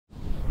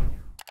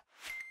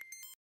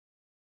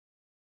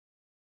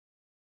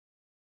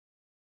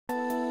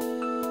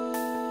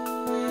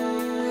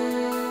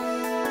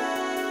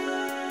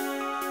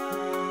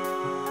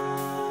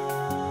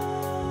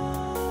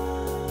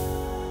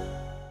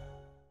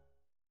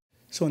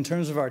So in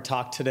terms of our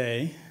talk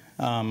today,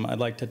 I'd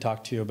like to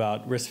talk to you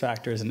about risk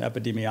factors and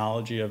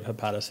epidemiology of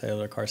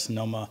hepatocellular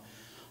carcinoma.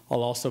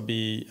 I'll also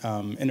be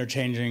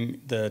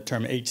interchanging the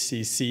term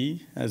HCC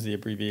as the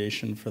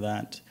abbreviation for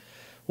that.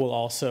 We'll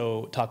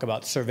also talk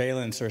about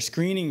surveillance or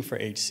screening for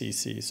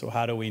HCC. So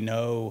how do we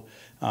know,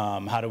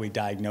 how do we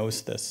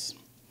diagnose this?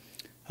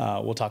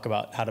 We'll talk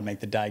about how to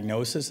make the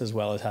diagnosis as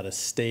well as how to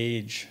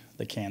stage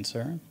the cancer.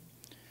 And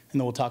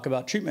then we'll talk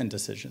about treatment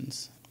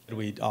decisions.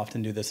 We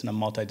often do this in a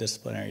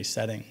multidisciplinary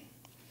setting.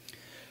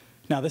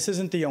 Now, this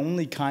isn't the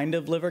only kind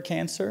of liver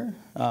cancer.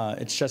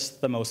 It's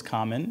just the most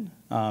common,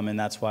 and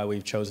that's why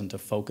we've chosen to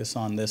focus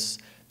on this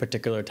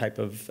particular type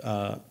of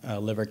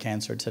liver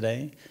cancer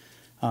today.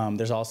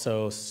 There's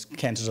also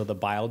cancers of the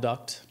bile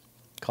duct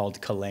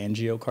called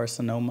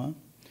cholangiocarcinoma.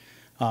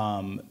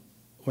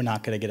 We're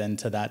not going to get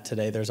into that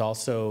today. There's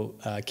also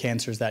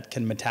cancers that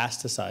can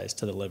metastasize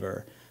to the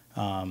liver,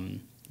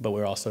 but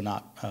we're also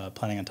not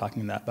planning on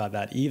talking about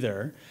that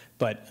either.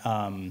 But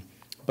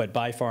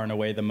by far and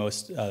away, the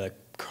most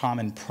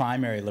common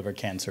primary liver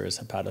cancer is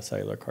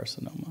hepatocellular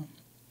carcinoma.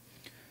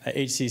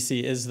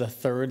 HCC is the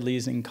third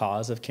leading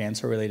cause of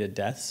cancer-related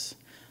deaths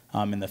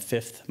and the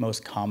fifth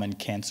most common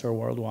cancer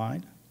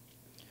worldwide.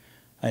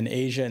 In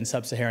Asia and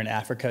sub-Saharan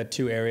Africa,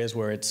 two areas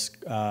where it's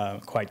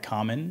quite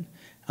common,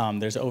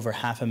 there's over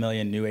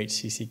 500,000 new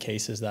HCC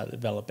cases that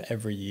develop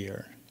every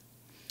year.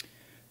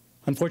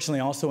 Unfortunately,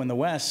 also in the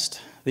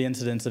West, the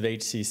incidence of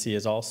HCC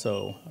is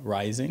also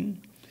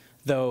rising,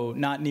 though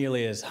not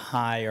nearly as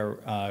high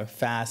or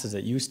fast as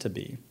it used to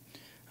be.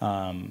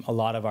 A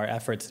lot of our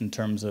efforts in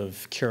terms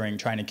of trying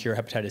to cure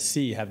hepatitis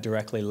C have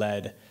directly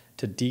led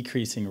to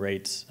decreasing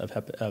rates of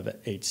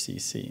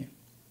HCC.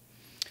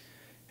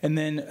 And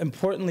then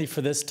importantly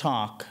for this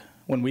talk,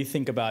 when we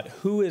think about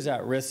who is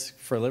at risk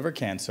for liver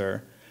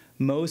cancer,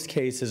 most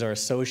cases are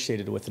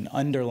associated with an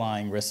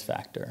underlying risk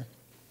factor.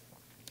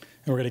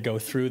 And we're going to go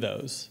through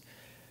those.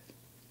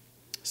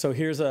 So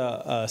here's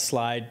a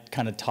slide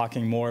kind of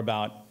talking more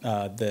about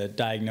the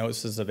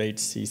diagnosis of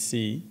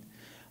HCC.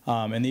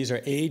 And these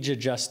are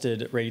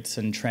age-adjusted rates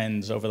and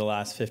trends over the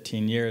last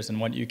 15 years. And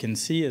what you can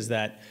see is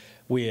that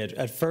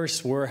at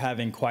first were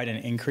having quite an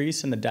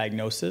increase in the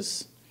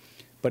diagnosis.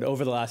 But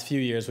over the last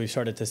few years, we've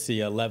started to see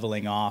a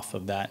leveling off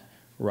of that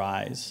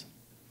rise.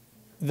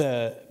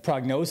 The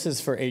prognosis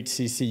for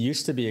HCC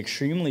used to be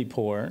extremely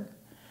poor,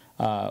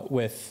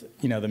 with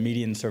the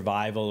median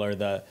survival or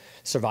the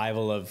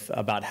survival of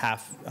about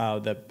half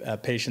the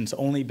patients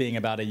only being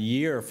about a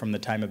year from the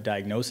time of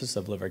diagnosis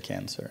of liver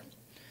cancer.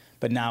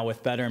 But now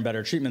with better and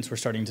better treatments, we're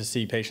starting to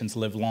see patients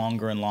live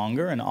longer and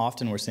longer, and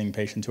often we're seeing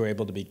patients who are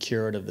able to be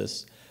cured of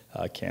this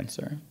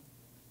cancer.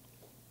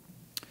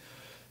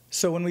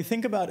 So when we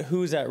think about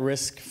who's at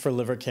risk for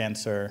liver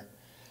cancer,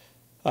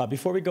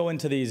 before we go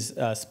into these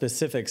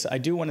specifics, I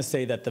do want to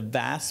say that the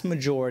vast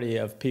majority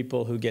of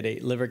people who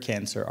get liver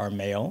cancer are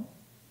male.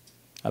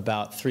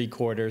 About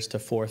 3/4 to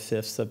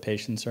 4/5 of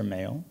patients are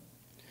male.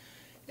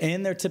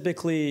 And they're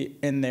typically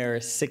in their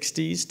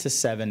 60s to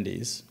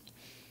 70s.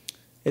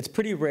 It's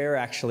pretty rare,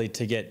 actually,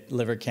 to get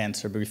liver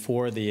cancer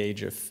before the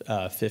age of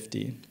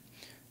 50.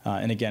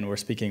 And again, we're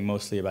speaking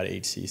mostly about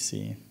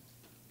HCC.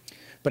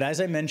 But as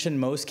I mentioned,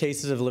 most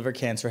cases of liver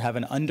cancer have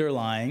an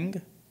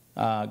underlying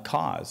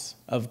cause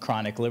of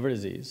chronic liver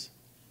disease.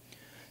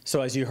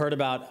 So as you heard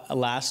about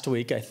last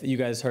week, you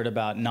guys heard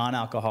about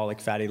non-alcoholic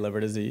fatty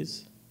liver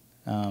disease.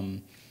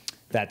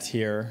 That's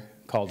here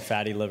called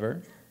fatty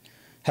liver.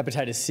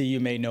 Hepatitis C you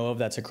may know of,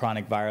 that's a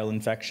chronic viral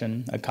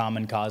infection, a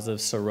common cause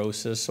of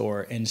cirrhosis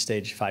or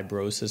end-stage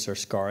fibrosis or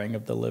scarring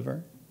of the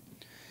liver.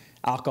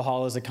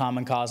 Alcohol is a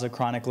common cause of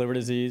chronic liver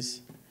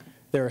disease.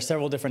 There are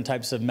several different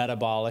types of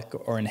metabolic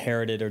or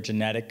inherited or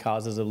genetic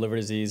causes of liver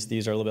disease.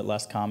 These are a little bit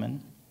less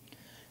common.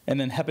 And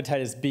then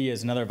hepatitis B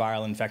is another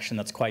viral infection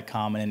that's quite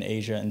common in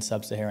Asia and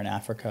sub-Saharan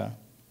Africa.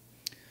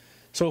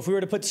 So if we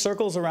were to put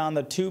circles around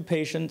the two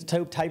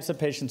types of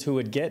patients who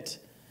would get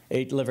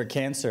liver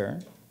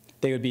cancer,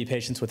 they would be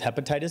patients with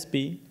hepatitis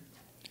B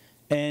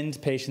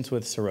and patients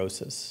with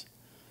cirrhosis.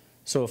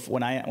 So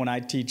when I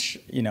teach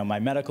my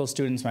medical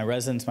students, my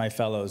residents, my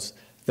fellows,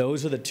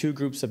 those are the two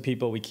groups of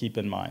people we keep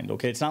in mind.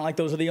 Okay, it's not like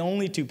those are the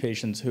only two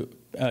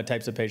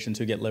types of patients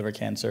who get liver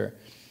cancer,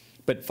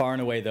 but far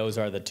and away those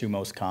are the two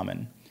most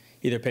common.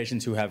 Either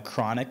patients who have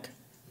chronic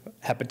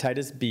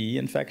hepatitis B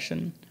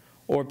infection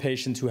or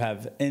patients who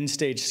have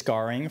end-stage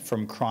scarring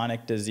from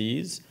chronic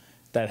disease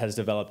that has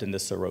developed into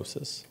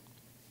cirrhosis.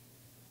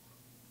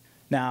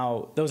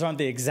 Now, those aren't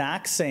the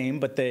exact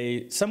same, but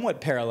they somewhat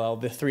parallel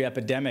the three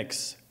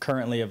epidemics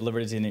currently of liver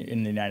disease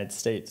in the United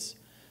States.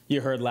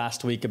 You heard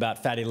last week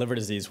about fatty liver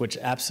disease, which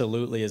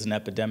absolutely is an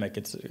epidemic.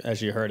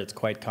 As you heard, it's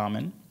quite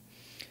common.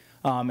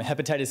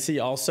 Hepatitis C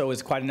also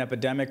is quite an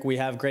epidemic. We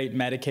have great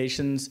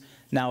medications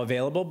now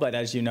available, but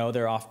as you know,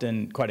 they're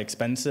often quite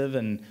expensive,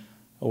 and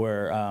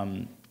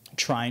we're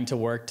trying to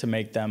work to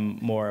make them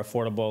more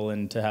affordable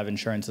and to have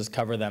insurances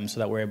cover them so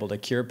that we're able to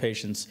cure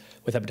patients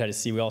with hepatitis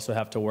C. We also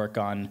have to work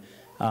on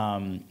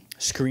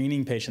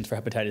screening patients for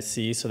hepatitis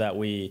C so that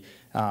we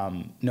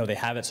know they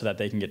have it so that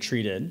they can get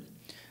treated.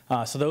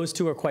 So those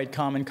two are quite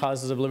common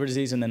causes of liver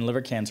disease, and then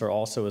liver cancer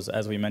also is,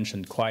 as we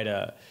mentioned, quite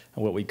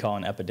what we call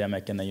an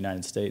epidemic in the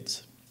United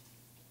States.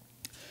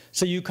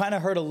 So you kind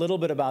of heard a little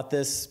bit about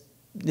this,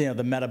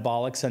 the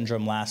metabolic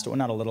syndrome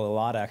a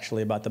lot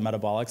actually, about the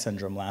metabolic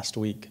syndrome last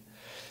week.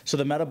 So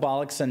the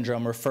metabolic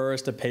syndrome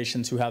refers to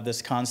patients who have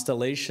this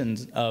constellation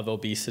of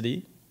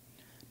obesity,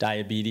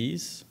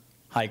 diabetes,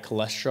 high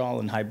cholesterol,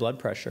 and high blood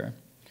pressure.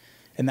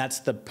 And that's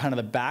the kind of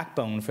the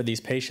backbone for these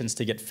patients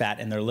to get fat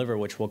in their liver,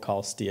 which we'll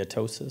call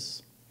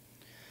steatosis.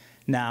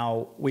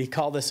 Now, we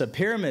call this a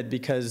pyramid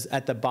because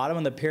at the bottom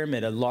of the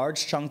pyramid, a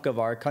large chunk of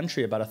our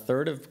country, about a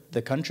third of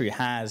the country,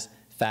 has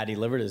fatty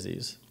liver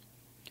disease.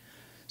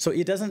 So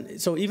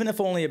even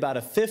if only about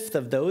a fifth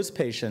of those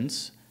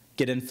patients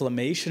get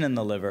inflammation in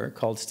the liver,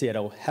 called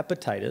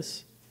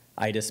steatohepatitis,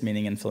 itis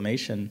meaning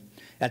inflammation,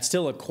 that's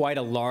still quite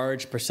a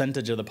large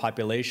percentage of the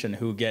population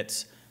who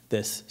gets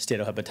this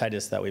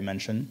steatohepatitis that we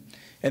mentioned.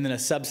 And then a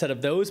subset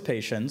of those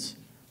patients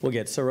will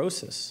get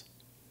cirrhosis.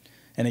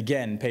 And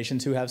again,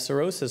 patients who have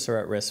cirrhosis are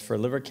at risk for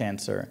liver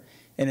cancer.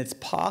 And it's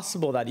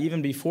possible that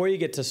even before you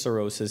get to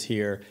cirrhosis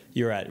here,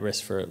 you're at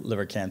risk for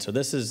liver cancer.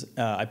 This is,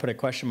 I put a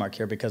question mark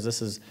here because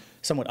this is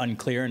somewhat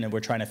unclear and we're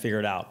trying to figure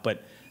it out.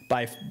 But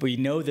we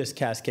know this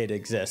cascade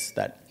exists,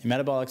 that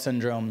metabolic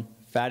syndrome,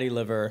 fatty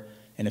liver,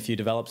 and if you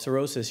develop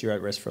cirrhosis, you're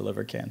at risk for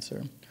liver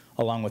cancer,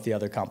 along with the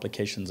other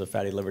complications of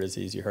fatty liver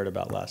disease you heard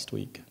about last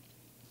week.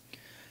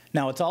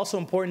 Now, it's also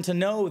important to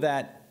know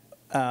that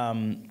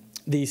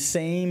these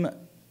same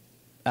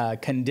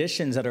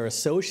conditions that are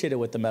associated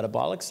with the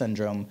metabolic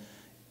syndrome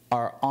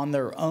are on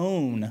their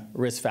own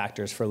risk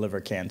factors for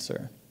liver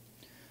cancer.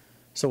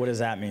 So what does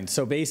that mean?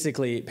 So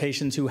basically,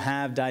 patients who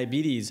have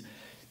diabetes,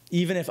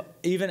 even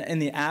in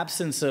the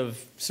absence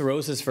of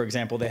cirrhosis, for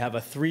example, they have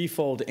a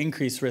threefold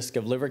increased risk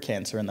of liver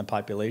cancer in the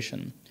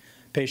population.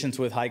 Patients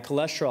with high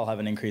cholesterol have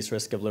an increased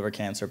risk of liver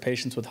cancer.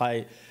 Patients with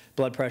high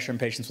blood pressure and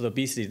patients with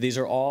obesity. These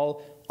are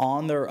all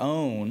on their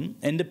own,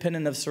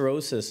 independent of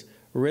cirrhosis,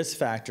 risk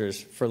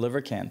factors for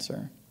liver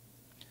cancer.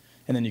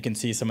 And then you can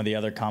see some of the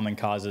other common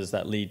causes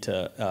that lead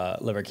to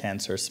liver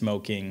cancer: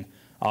 smoking.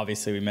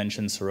 Obviously, we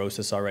mentioned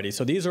cirrhosis already.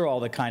 So these are all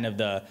the kind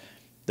of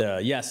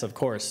yes, of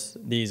course,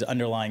 these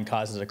underlying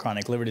causes of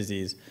chronic liver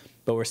disease.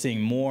 But we're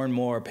seeing more and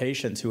more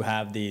patients who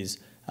have these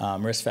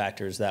risk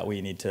factors that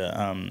we need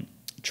to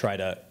try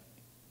to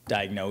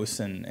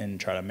diagnose and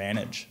try to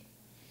manage.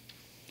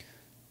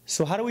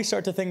 So how do we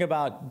start to think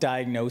about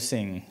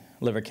diagnosing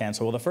liver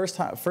cancer? Well, the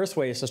first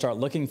way is to start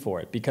looking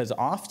for it, because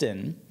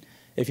often,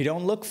 if you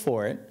don't look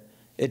for it,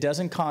 it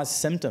doesn't cause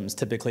symptoms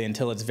typically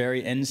until it's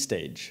very end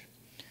stage.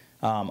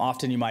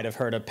 Often you might have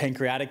heard of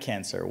pancreatic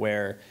cancer,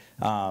 where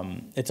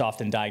it's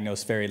often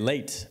diagnosed very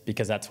late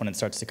because that's when it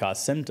starts to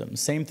cause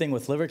symptoms. Same thing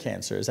with liver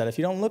cancer, is that if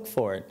you don't look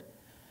for it,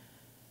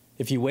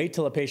 if you wait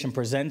till a patient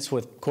presents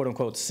with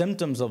quote-unquote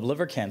symptoms of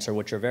liver cancer,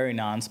 which are very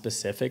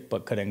nonspecific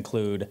but could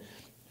include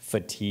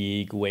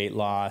fatigue, weight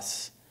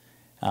loss,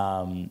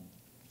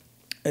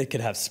 it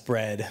could have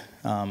spread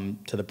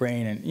to the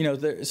brain, and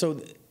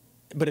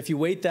but if you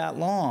wait that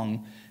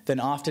long, then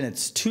often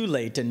it's too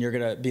late and you're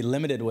going to be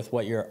limited with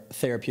what your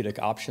therapeutic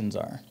options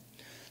are.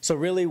 So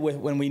really,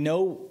 when we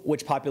know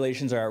which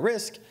populations are at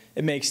risk,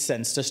 it makes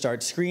sense to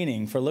start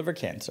screening for liver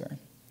cancer.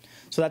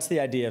 So that's the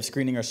idea of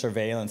screening or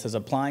surveillance, is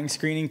applying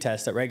screening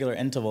tests at regular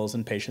intervals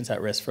in patients at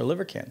risk for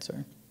liver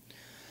cancer.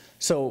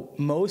 So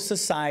most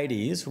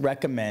societies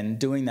recommend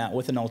doing that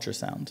with an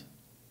ultrasound.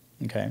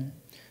 Okay?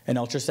 An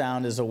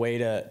ultrasound is a way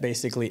to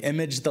basically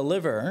image the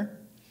liver,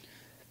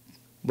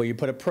 where you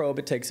put a probe.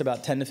 It takes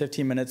about 10 to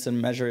 15 minutes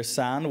and measures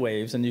sound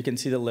waves, and you can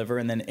see the liver,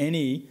 and then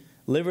any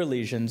liver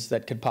lesions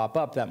that could pop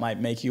up that might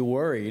make you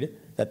worried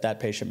that that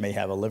patient may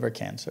have a liver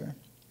cancer.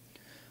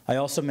 I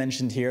also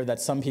mentioned here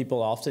that some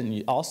people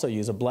often also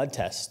use a blood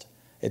test.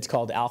 It's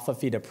called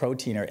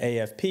alpha-fetoprotein, or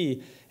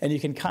AFP, and you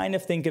can kind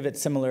of think of it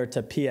similar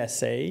to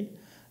PSA,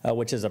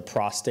 which is a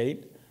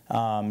prostate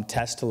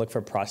test to look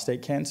for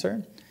prostate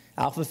cancer.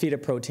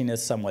 Alpha-fetoprotein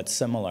is somewhat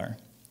similar.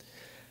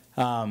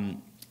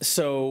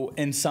 So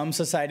in some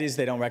societies,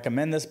 they don't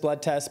recommend this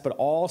blood test, but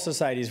all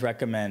societies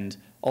recommend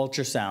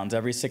ultrasounds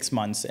every 6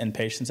 months in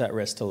patients at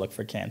risk to look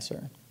for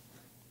cancer.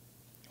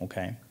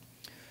 Okay.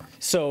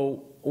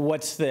 So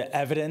what's the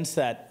evidence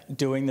that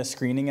doing the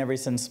screening every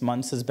 6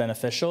 months is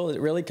beneficial? It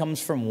really comes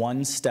from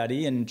one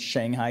study in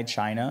Shanghai,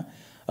 China,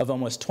 of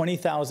almost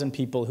 20,000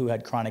 people who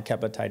had chronic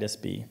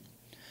hepatitis B.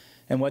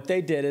 And what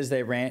they did is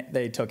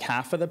they took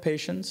half of the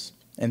patients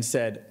and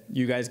said,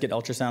 you guys get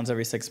ultrasounds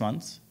every 6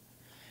 months.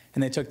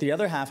 And they took the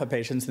other half of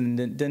patients and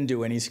didn't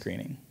do any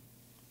screening.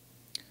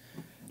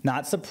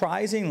 Not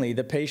surprisingly,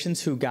 the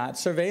patients who got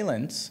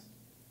surveillance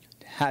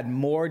had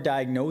more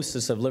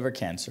diagnosis of liver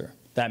cancer.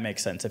 That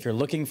makes sense. If you're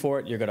looking for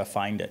it, you're going to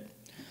find it.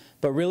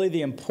 But really,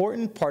 the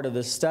important part of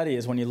this study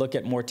is when you look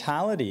at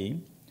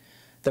mortality,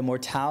 the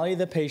mortality of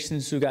the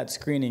patients who got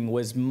screening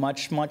was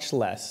much, much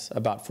less,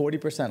 about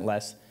 40%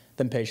 less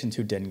than patients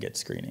who didn't get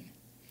screening.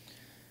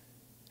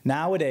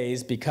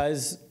 Nowadays,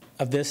 because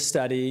of this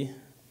study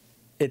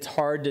it's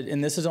hard to,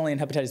 and this is only in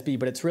hepatitis B,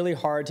 but it's really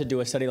hard to do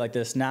a study like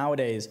this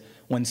nowadays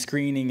when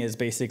screening is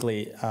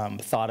basically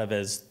thought of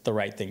as the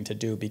right thing to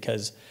do,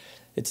 because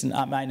it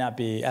might not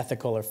be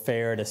ethical or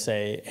fair to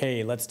say,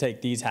 hey, let's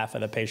take these half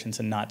of the patients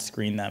and not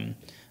screen them.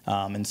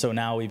 And so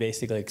now we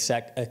basically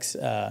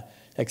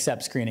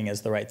accept screening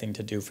as the right thing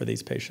to do for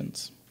these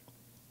patients.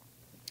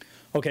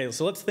 Okay,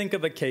 so let's think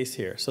of a case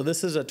here. So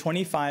this is a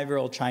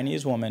 25-year-old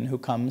Chinese woman who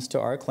comes to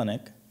our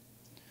clinic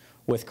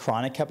with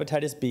chronic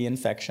hepatitis B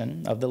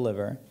infection of the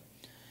liver,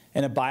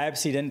 and a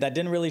biopsy that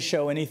didn't really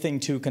show anything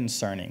too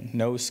concerning.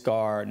 No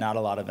scar, not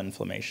a lot of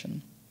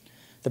inflammation.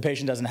 The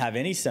patient doesn't have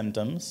any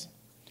symptoms,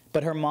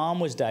 but her mom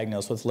was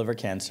diagnosed with liver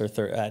cancer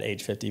at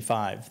age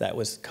 55. That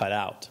was cut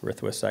out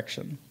with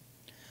resection.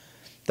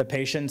 The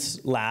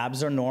patient's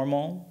labs are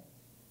normal.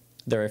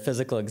 Their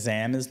physical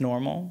exam is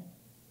normal.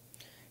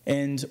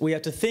 And we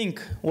have to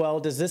think, well,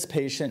 does this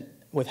patient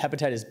with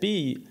hepatitis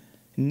B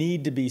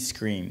need to be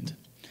screened?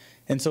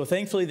 And so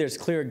thankfully there's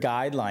clear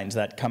guidelines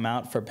that come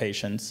out for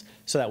patients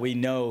so that we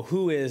know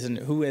who is and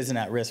who isn't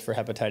at risk for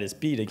hepatitis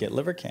B to get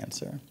liver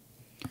cancer.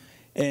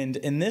 And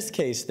in this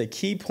case, the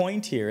key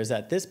point here is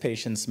that this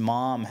patient's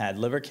mom had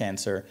liver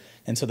cancer,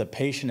 and so the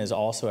patient is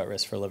also at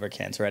risk for liver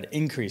cancer, at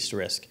increased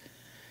risk.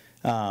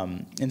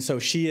 And so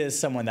she is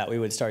someone that we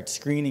would start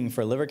screening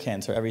for liver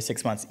cancer every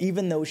 6 months,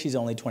 even though she's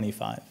only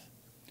 25,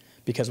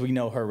 because we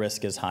know her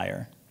risk is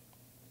higher.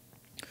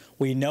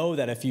 We know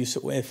that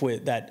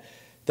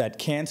that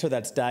cancer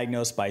that's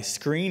diagnosed by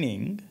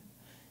screening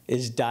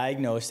is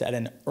diagnosed at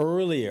an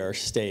earlier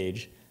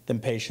stage than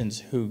patients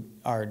who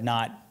are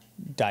not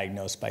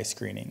diagnosed by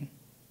screening.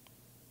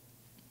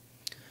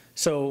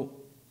 So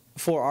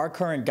for our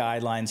current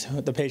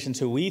guidelines, the patients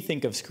who we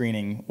think of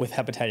screening with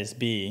hepatitis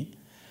B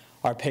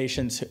are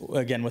patients,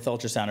 again with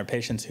ultrasound, are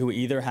patients who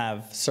either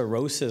have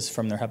cirrhosis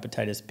from their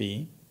hepatitis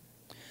B,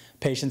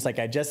 patients like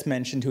I just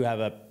mentioned who have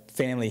a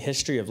family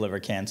history of liver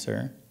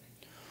cancer,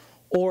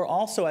 or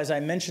also, as I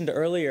mentioned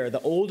earlier,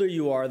 the older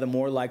you are, the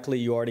more likely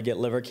you are to get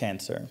liver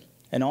cancer.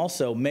 And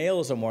also,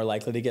 males are more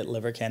likely to get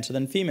liver cancer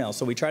than females.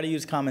 So we try to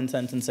use common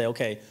sense and say,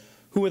 okay,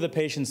 who are the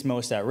patients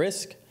most at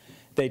risk?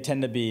 They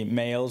tend to be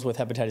males with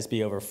hepatitis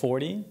B over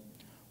 40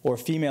 or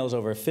females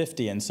over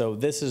 50. And so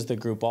this is the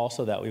group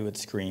also that we would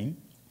screen.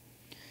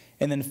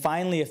 And then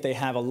finally, if they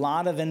have a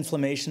lot of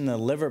inflammation in the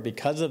liver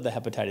because of the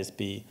hepatitis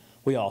B,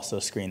 we also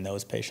screen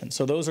those patients.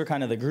 So those are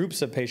kind of the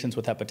groups of patients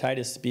with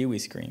hepatitis B we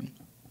screen.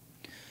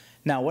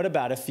 Now, what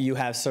about if you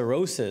have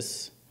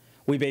cirrhosis?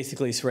 We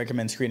basically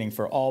recommend screening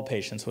for all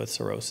patients with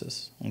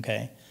cirrhosis,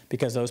 okay?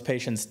 Because those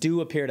patients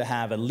do appear to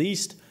have at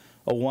least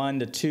a 1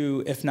 to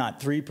 2, if not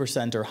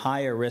 3% or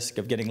higher risk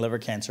of getting liver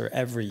cancer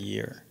every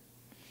year,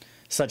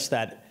 such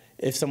that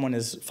if someone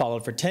is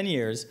followed for 10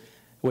 years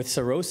with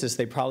cirrhosis,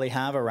 they probably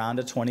have around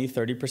a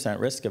 20–30%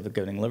 risk of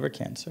getting liver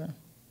cancer.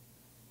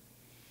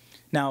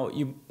 Now,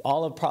 you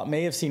all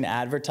may have seen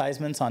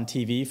advertisements on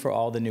TV for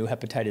all the new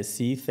hepatitis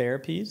C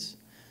therapies.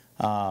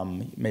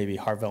 Maybe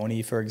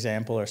Harvoni, for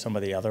example, or some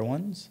of the other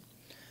ones.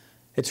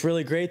 It's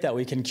really great that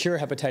we can cure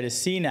hepatitis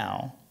C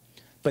now,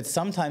 but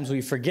sometimes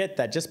we forget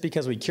that just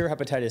because we cure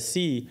hepatitis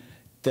C,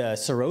 the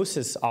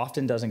cirrhosis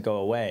often doesn't go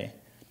away.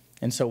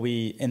 And so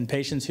in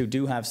patients who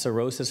do have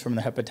cirrhosis from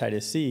the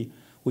hepatitis C,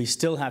 we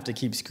still have to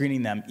keep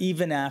screening them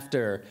even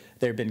after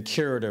they've been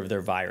cured of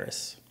their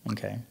virus,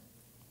 okay?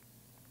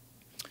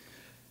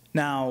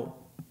 Now,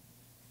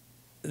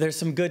 there's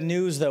some good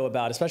news, though,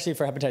 about, especially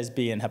for hepatitis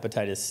B and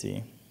hepatitis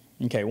C.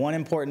 Okay, one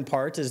important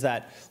part is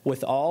that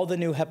with all the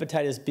new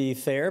hepatitis B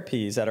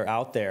therapies that are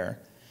out there,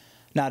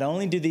 not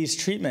only do these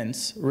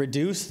treatments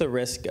reduce the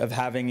risk of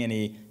having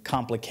any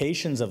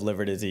complications of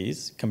liver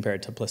disease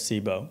compared to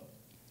placebo,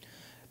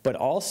 but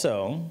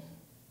also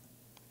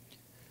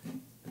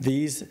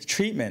these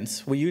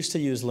treatments, we used to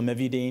use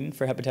lamivudine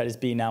for hepatitis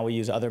B, now we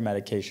use other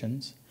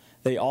medications.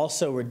 They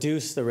also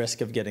reduce the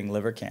risk of getting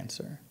liver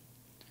cancer.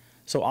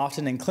 So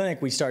often in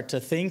clinic, we start to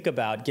think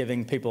about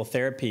giving people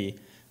therapy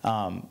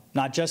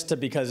not just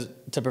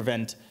to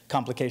prevent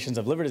complications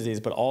of liver disease,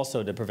 but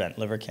also to prevent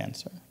liver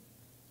cancer.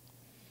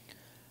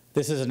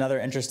 This is another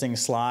interesting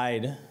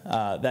slide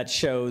that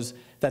shows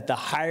that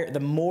the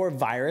more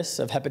virus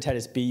of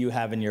hepatitis B you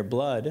have in your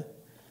blood,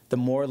 the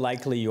more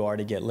likely you are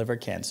to get liver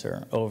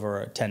cancer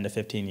over a 10 to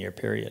 15 year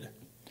period.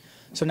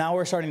 So now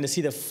we're starting to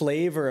see the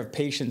flavor of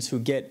patients who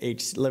get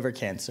liver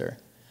cancer.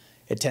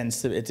 It's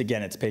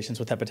patients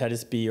with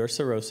hepatitis B or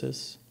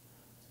cirrhosis,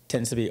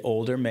 tends to be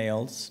older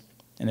males.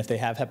 And if they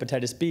have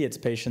hepatitis B, it's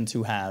patients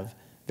who have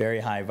very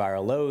high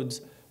viral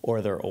loads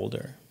or they're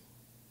older.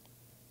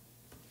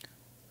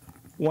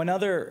 One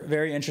other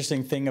very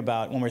interesting thing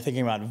about when we're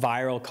thinking about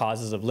viral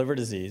causes of liver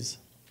disease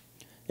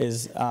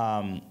is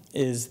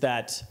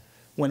that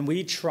when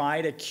we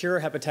try to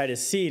cure hepatitis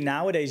C,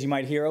 nowadays you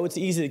might hear, oh, it's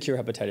easy to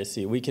cure hepatitis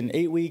C. In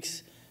 8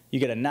 weeks, you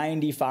get a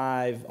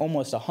 95,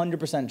 almost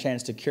 100%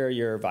 chance to cure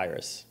your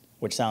virus,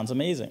 which sounds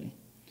amazing.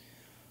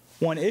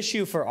 One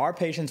issue for our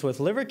patients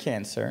with liver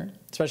cancer,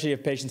 especially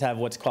if patients have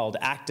what's called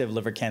active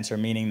liver cancer,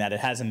 meaning that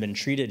it hasn't been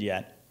treated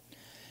yet,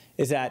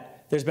 is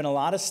that there's been a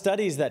lot of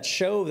studies that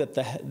show that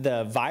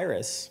the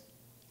virus,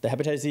 the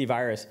hepatitis C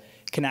virus,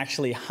 can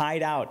actually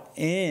hide out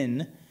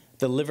in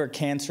the liver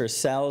cancer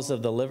cells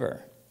of the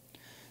liver,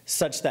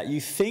 such that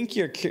you think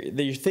the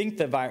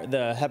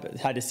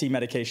hepatitis C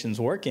medication's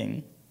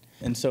working,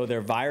 and so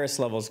their virus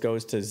levels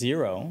goes to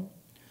 0.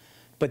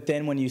 But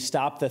then when you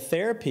stop the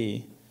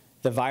therapy,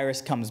 the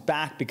virus comes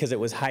back because it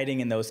was hiding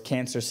in those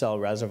cancer cell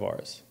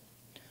reservoirs.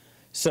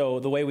 So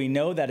the way we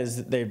know that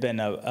is there've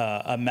been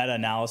a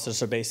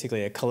meta-analysis, or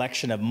basically a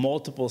collection of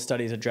multiple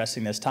studies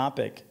addressing this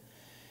topic.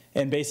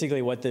 And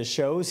basically what this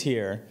shows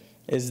here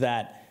is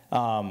that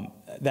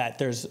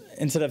there's,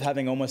 instead of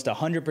having almost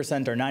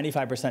 100% or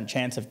 95%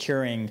 chance of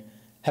curing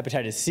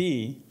hepatitis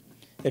C,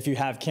 if you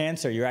have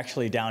cancer, you're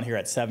actually down here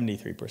at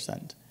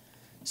 73%.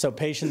 So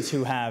patients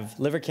who have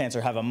liver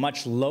cancer have a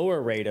much lower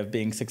rate of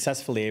being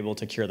successfully able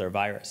to cure their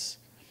virus.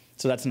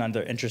 So that's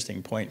another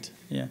interesting point.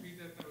 Yeah.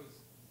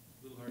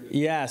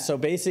 Yeah, so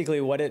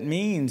basically what it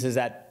means is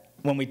that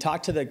when we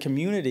talk to the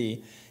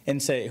community and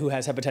say who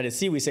has hepatitis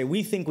C, we say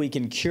we think we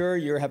can cure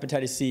your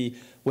hepatitis C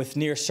with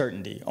near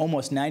certainty,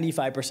 almost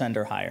 95%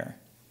 or higher.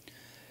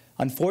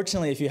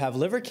 Unfortunately, if you have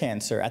liver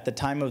cancer, at the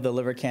time of the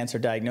liver cancer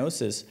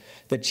diagnosis,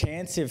 the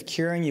chance of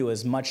curing you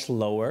is much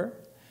lower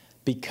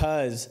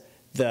because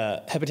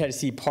the hepatitis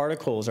C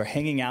particles are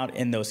hanging out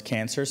in those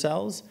cancer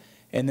cells,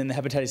 and then the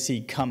hepatitis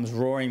C comes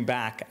roaring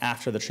back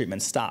after the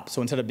treatment stops.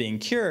 So instead of being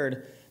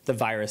cured, the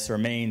virus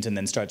remains and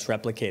then starts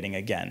replicating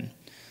again.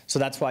 So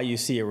that's why you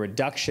see a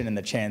reduction in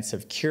the chance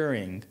of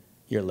curing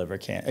your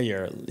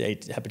your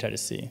hepatitis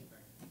C,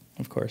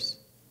 of course.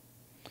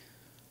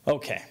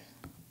 Okay.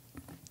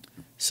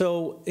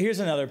 So here's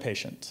another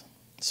patient.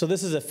 So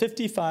this is a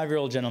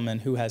 55-year-old gentleman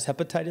who has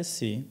hepatitis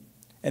C,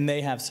 and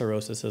they have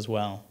cirrhosis as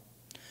well.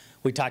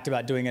 We talked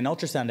about doing an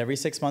ultrasound every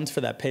 6 months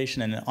for that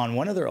patient, and on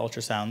one of their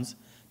ultrasounds,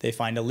 they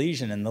find a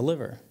lesion in the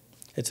liver.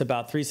 It's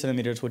about 3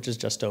 centimeters, which is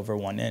just over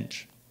 1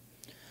 inch.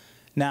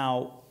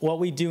 Now, what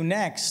we do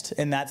next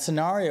in that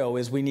scenario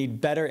is we need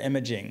better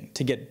imaging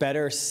to get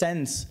better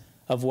sense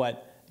of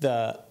what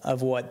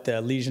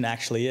the lesion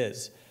actually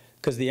is.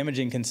 Because the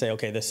imaging can say,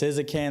 okay, this is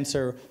a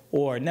cancer,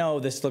 or no,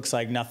 this looks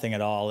like nothing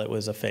at all, it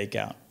was a fake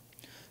out.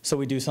 So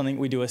we do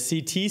a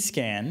CT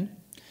scan,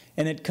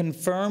 and it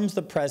confirms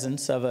the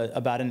presence of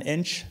about 1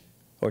 inch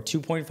or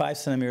 2.5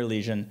 centimeter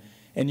lesion.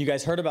 And you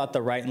guys heard about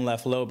the right and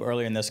left lobe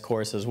earlier in this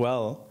course as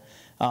well,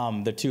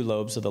 the 2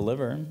 lobes of the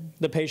liver.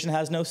 The patient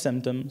has no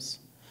symptoms.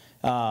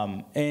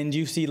 And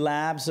you see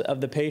labs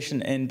of the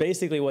patient, and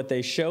basically what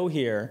they show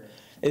here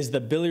is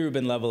the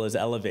bilirubin level is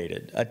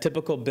elevated. A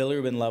typical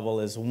bilirubin level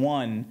is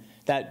 1.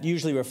 That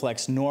usually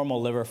reflects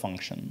normal liver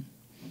function.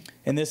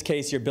 In this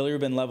case, your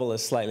bilirubin level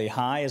is slightly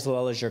high, as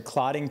well as your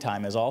clotting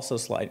time is also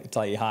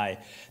slightly high.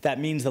 That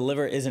means the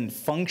liver isn't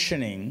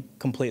functioning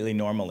completely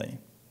normally.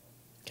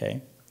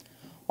 Okay?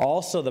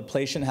 Also, the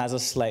patient has a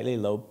slightly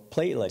low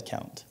platelet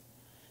count.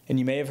 And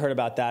you may have heard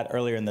about that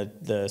earlier in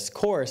this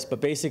course, but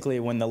basically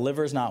when the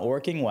liver's not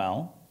working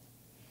well,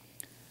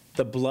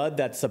 the blood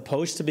that's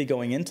supposed to be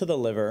going into the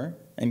liver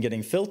and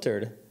getting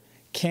filtered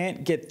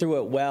can't get through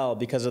it well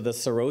because of the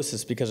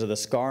cirrhosis, because of the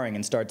scarring,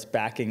 and starts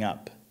backing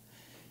up.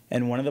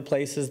 And one of the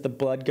places the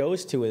blood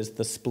goes to is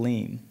the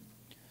spleen.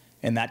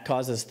 And that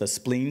causes the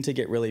spleen to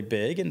get really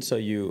big, and so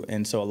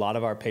a lot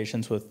of our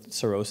patients with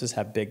cirrhosis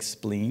have big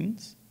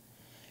spleens.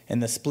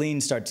 And the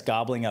spleen starts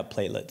gobbling up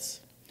platelets.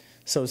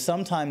 So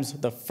sometimes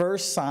the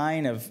first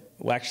sign of,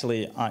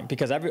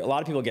 because a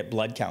lot of people get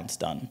blood counts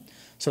done.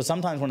 So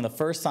sometimes one of the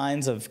first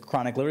signs of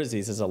chronic liver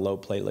disease is a low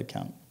platelet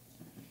count.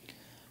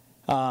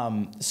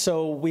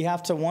 So we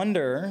have to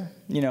wonder,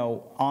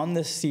 on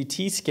the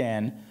CT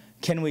scan,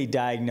 can we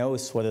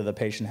diagnose whether the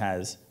patient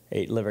has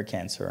a liver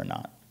cancer or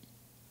not?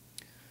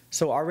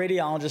 So our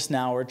radiologists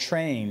now are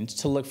trained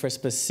to look for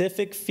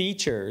specific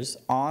features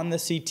on the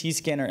CT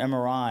scan or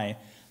MRI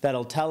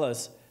that'll tell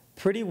us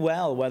pretty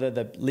well whether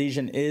the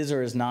lesion is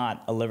or is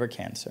not a liver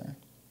cancer.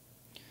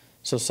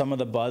 So some of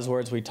the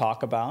buzzwords we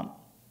talk about,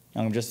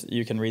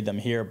 you can read them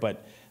here,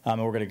 but we're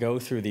going to go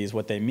through these,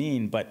 what they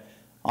mean. But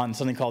on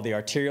something called the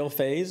arterial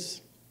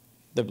phase,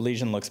 the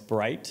lesion looks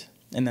bright,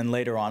 and then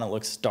later on it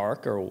looks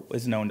dark or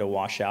is known to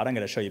wash out. I'm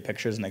going to show you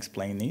pictures and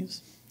explain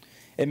these.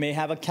 It may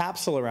have a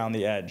capsule around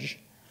the edge,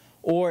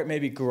 or it may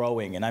be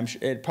growing, and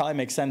it probably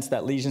makes sense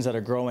that lesions that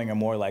are growing are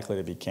more likely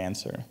to be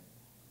cancer.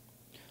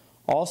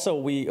 Also,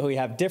 we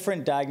have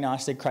different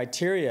diagnostic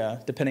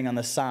criteria depending on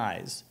the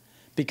size,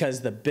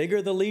 because the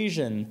bigger the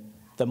lesion,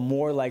 the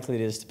more likely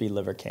it is to be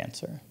liver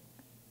cancer.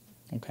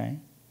 Okay?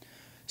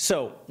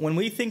 So when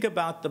we think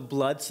about the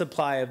blood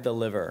supply of the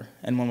liver,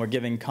 and when we're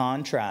giving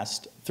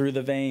contrast through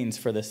the veins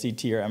for the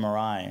CT or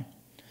MRI,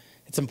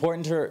 it's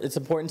important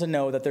to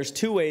know that there's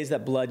 2 ways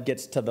that blood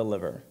gets to the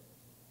liver.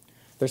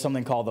 There's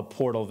something called the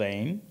portal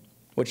vein,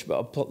 which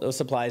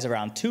supplies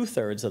around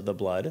 2/3 of the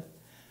blood.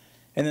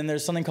 And then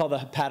there's something called the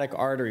hepatic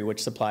artery,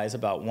 which supplies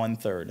about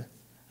 1/3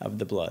 of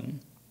the blood.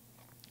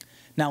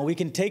 Now, we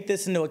can take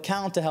this into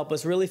account to help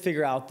us really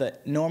figure out the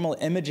normal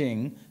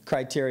imaging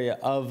criteria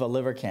of a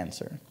liver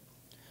cancer.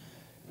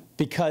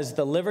 because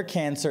the liver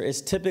cancer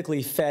is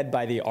typically fed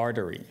by the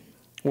artery,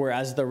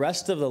 whereas the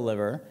rest of the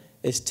liver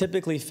is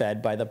typically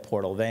fed by the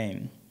portal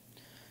vein.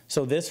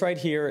 So this right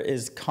here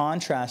is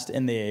contrast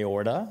in the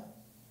aorta,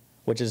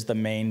 which is the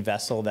main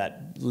vessel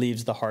that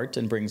leaves the heart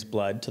and brings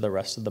blood to the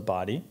rest of the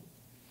body.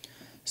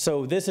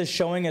 So this is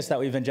showing us that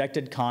we've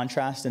injected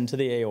contrast into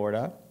the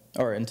aorta,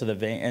 or into the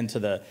vein,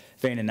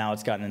 and now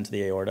it's gotten into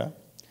the aorta.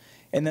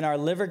 And then our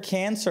liver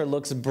cancer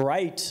looks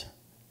bright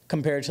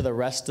compared to the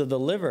rest of the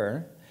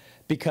liver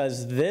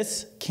because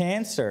this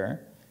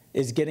cancer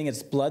is getting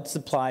its blood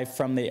supply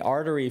from the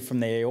artery from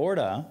the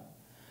aorta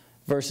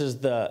versus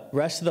the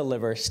rest of the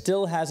liver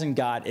still hasn't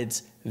got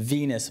its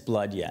venous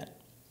blood yet.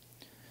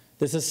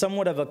 This is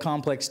somewhat of a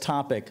complex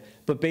topic,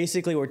 but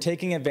basically we're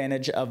taking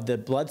advantage of the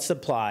blood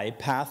supply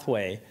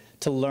pathway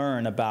to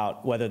learn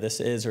about whether this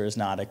is or is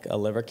not a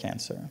liver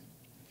cancer.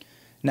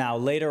 Now,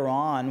 later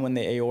on, when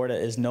the aorta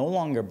is no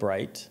longer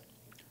bright,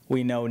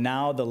 we know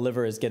now the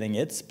liver is getting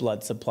its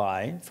blood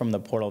supply from the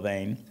portal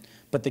vein,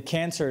 but the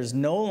cancer is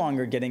no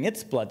longer getting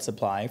its blood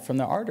supply from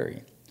the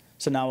artery.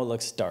 So now it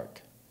looks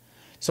dark.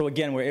 So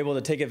again, we're able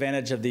to take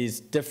advantage of these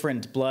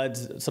different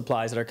blood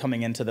supplies that are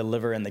coming into the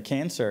liver and the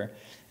cancer.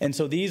 And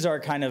so these are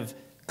kind of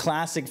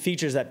classic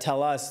features that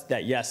tell us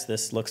that, yes,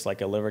 this looks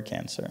like a liver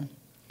cancer.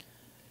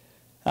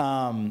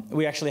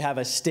 We actually have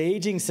a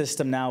staging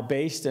system now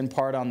based in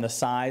part on the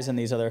size and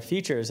these other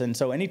features. And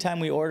so anytime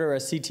we order a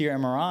CT or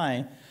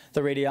MRI,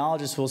 the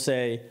radiologist will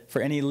say,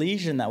 for any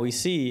lesion that we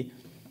see,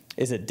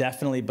 is it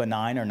definitely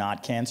benign or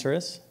not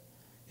cancerous?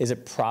 Is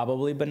it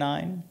probably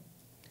benign?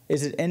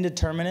 Is it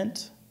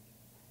indeterminate?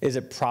 Is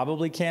it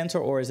probably cancer,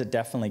 or is it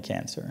definitely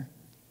cancer?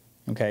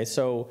 Okay,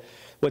 so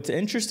what's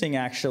interesting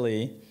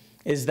actually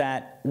is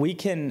that we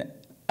can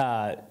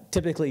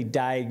typically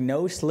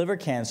diagnose liver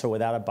cancer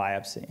without a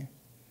biopsy,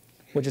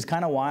 which is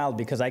kind of wild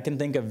because I can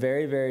think of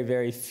very, very,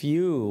 very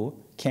few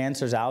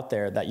cancers out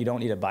there that you don't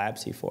need a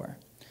biopsy for.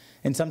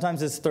 And sometimes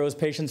this throws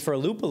patients for a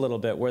loop a little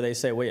bit where they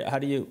say, wait,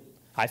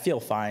 I feel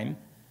fine.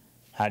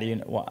 How do you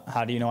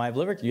know I have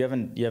liver? You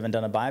haven't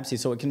done a biopsy.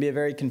 So it can be a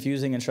very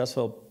confusing and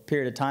stressful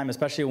period of time,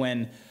 especially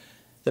when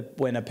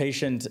a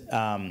patient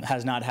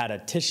has not had a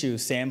tissue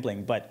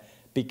sampling. But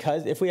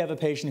because if we have a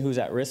patient who's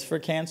at risk for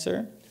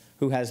cancer,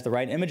 who has the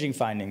right imaging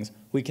findings,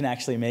 we can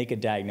actually make a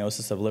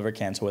diagnosis of liver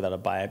cancer without a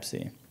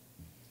biopsy.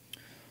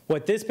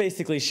 What this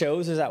basically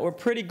shows is that we're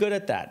pretty good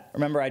at that.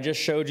 Remember, I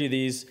just showed you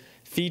these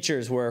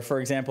features where,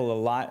 for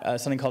example,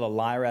 something called a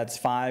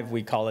LIRADS-5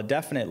 we call a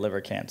definite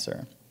liver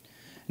cancer.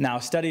 Now,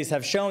 studies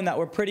have shown that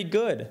we're pretty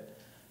good.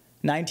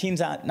 19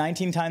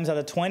 times out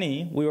of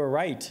 20, we were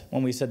right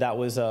when we said that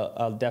was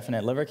a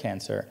definite liver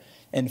cancer.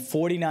 And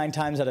 49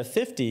 times out of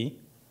 50,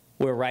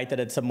 we're right that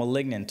it's a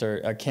malignant or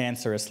a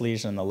cancerous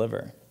lesion in the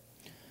liver.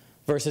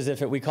 Versus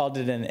if we called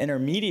it an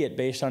intermediate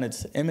based on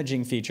its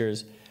imaging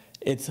features,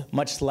 it's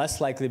much less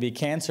likely to be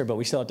cancer, but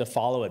we still have to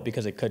follow it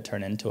because it could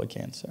turn into a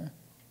cancer.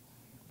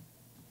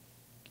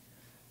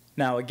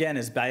 Now, again,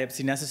 is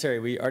biopsy necessary?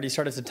 We already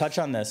started to touch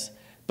on this,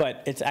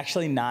 but it's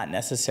actually not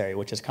necessary,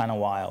 which is kind of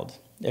wild,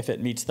 if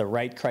it meets the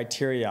right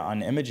criteria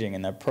on imaging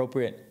in the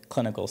appropriate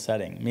clinical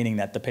setting, meaning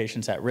that the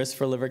patient's at risk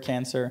for liver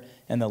cancer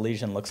and the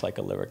lesion looks like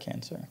a liver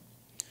cancer.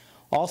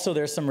 Also,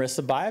 there's some risks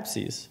of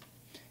biopsies.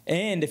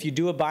 And if you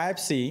do a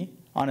biopsy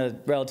on a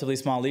relatively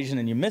small lesion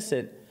and you miss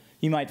it,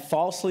 you might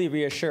falsely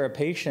reassure a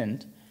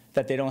patient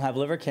that they don't have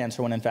liver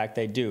cancer when in fact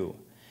they do.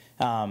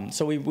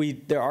 So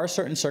there are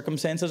certain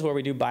circumstances where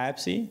we do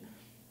biopsy,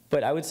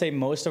 but I would say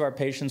most of our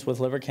patients with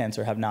liver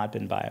cancer have not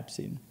been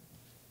biopsied.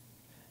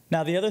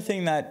 Now, the other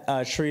thing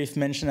that Sharif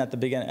mentioned at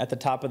the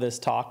top of this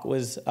talk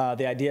was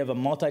the idea of a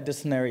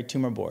multidisciplinary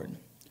tumor board.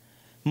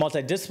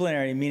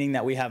 Multidisciplinary meaning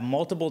that we have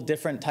multiple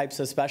different types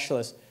of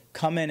specialists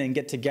come in and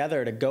get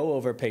together to go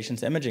over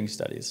patients' imaging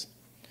studies.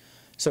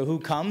 So who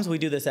comes? We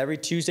do this every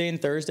Tuesday and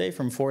Thursday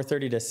from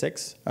 4:30 to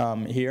 6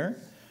 here.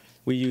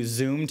 We use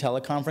Zoom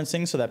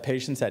teleconferencing so that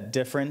patients at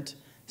different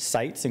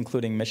sites,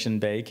 including Mission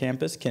Bay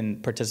campus, can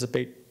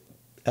participate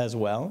as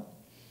well.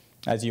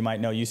 As you might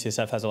know,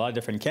 UCSF has a lot of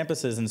different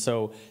campuses, and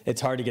so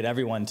it's hard to get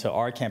everyone to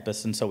our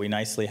campus, and so we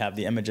nicely have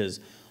the images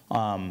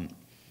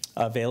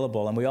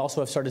available. And we also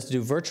have started to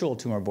do virtual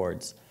tumor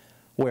boards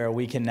where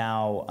we can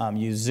now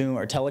use Zoom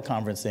or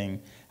teleconferencing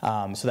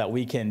so that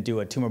we can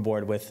do a tumor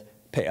board with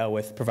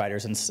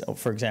providers. And so,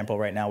 for example,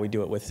 right now we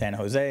do it with San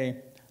Jose,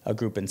 a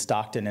group in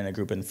Stockton, and a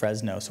group in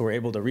Fresno. So we're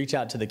able to reach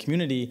out to the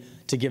community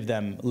to give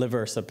them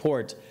liver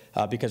support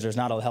because there's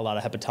not a hell lot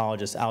of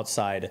hepatologists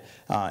outside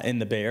in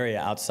the Bay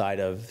Area outside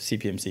of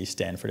CPMC,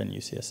 Stanford, and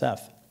UCSF.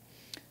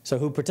 So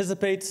who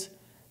participates?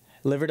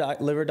 Liver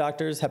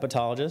doctors,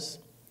 hepatologists,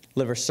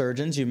 liver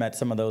surgeons. You met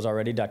some of those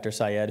already. Dr.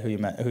 Syed,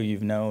 who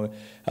you've known.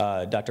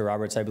 Dr.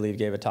 Roberts, I believe,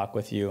 gave a talk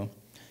with you.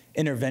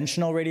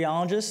 Interventional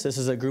radiologists. This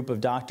is a group of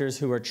doctors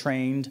who are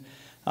trained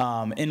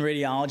in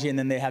radiology, and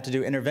then they have to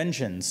do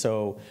interventions.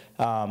 So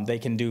they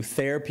can do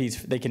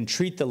therapies. They can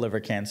treat the liver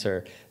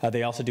cancer.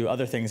 They also do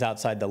other things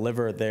outside the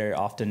liver. They're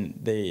often,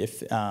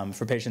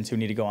 for patients who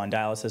need to go on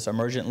dialysis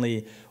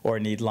emergently or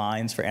need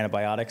lines for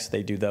antibiotics,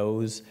 they do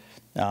those.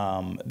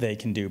 They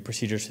can do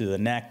procedures through the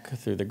neck,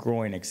 through the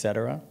groin,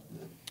 etc.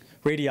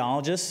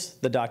 Radiologists,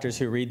 the doctors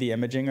who read the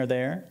imaging, are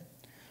there.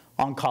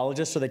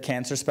 Oncologists are the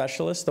cancer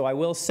specialists, though I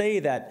will say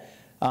that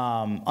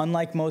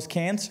unlike most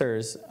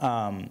cancers,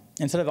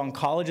 instead of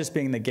oncologists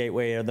being the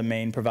gateway or the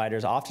main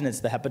providers, often it's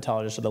the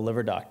hepatologist or the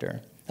liver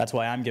doctor. That's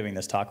why I'm giving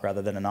this talk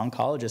rather than an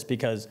oncologist,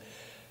 because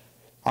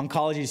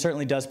oncology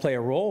certainly does play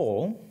a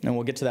role, and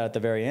we'll get to that at the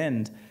very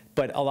end,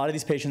 but a lot of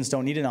these patients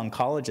don't need an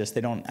oncologist.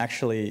 They don't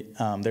actually,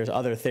 there's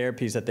other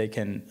therapies that they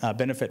can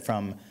benefit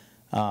from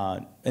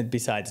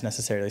besides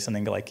necessarily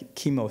something like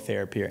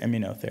chemotherapy or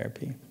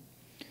immunotherapy.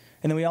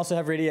 And then we also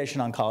have radiation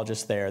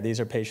oncologists there. These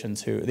are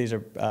patients who, these are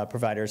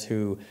providers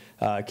who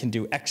can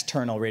do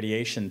external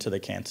radiation to the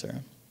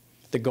cancer.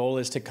 The goal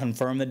is to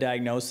confirm the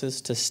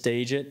diagnosis, to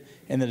stage it,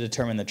 and to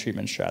determine the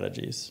treatment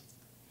strategies.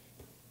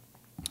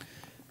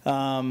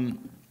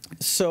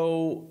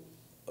 So,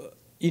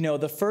 you know,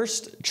 the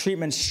first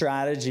treatment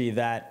strategy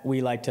that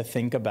we like to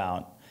think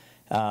about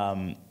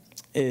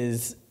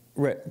is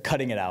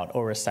cutting it out,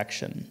 or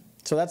resection.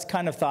 So that's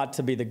kind of thought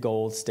to be the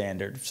gold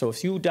standard. So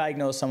if you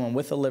diagnose someone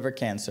with a liver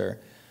cancer,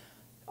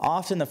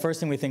 often the first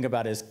thing we think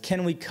about is,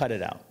 can we cut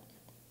it out?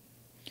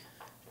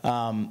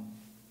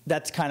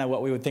 That's kind of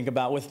what we would think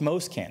about with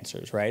most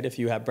cancers, right? If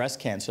you have breast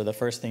cancer, the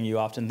first thing you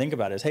often think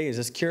about is, hey, is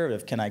this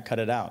curative? Can I cut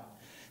it out?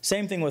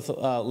 Same thing with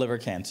liver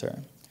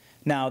cancer.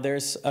 Now,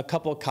 there's a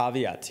couple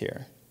caveats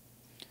here.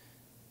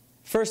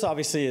 First,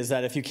 obviously, is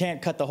that if you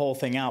can't cut the whole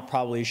thing out,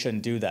 probably you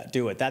shouldn't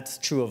do it. That's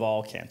true of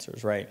all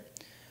cancers, right?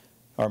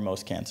 Or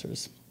most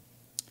cancers.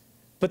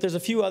 But there's a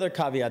few other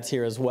caveats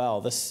here as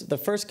well.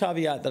 The first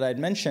caveat that I'd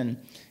mention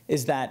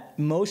is that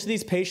most of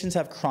these patients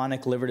have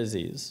chronic liver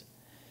disease,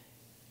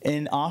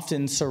 and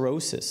often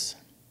cirrhosis.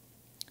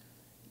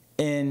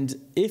 And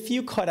if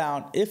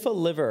a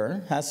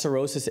liver has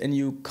cirrhosis and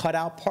you cut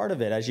out part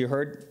of it, as you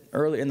heard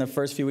earlier in the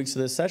first few weeks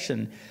of this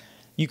session,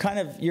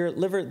 your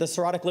liver, the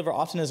cirrhotic liver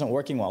often isn't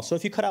working well. So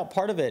if you cut out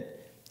part of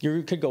it,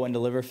 you could go into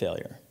liver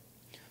failure.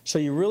 So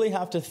you really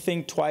have to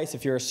think twice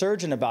if you're a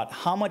surgeon about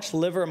how much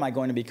liver am I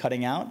going to be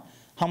cutting out?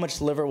 How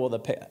much liver will the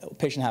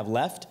patient have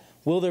left?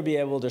 Will they be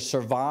able to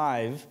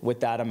survive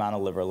with that amount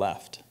of liver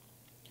left?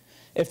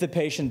 If the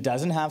patient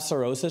doesn't have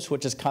cirrhosis,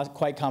 which is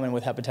quite common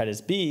with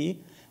hepatitis B,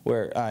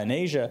 where in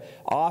Asia,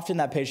 often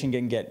that patient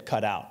can get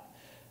cut out.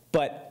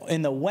 But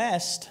in the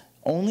West,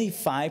 only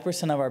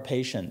 5% of our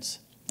patients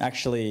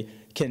actually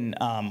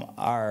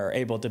are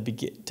able to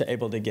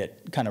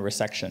get kind of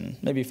resection,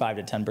 maybe 5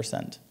 to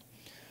 10%.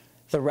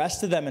 The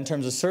rest of them, in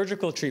terms of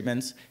surgical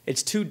treatments,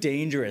 it's too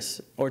dangerous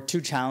or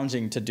too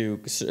challenging to do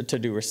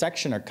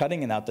resection or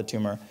cutting it out the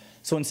tumor.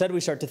 So instead,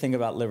 we start to think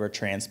about liver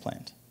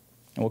transplant.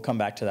 And we'll come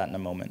back to that in a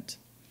moment.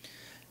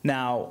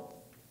 Now,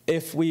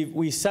 if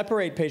we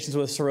separate patients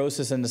with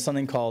cirrhosis into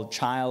something called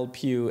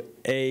Child-Pugh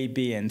A,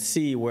 B, and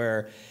C,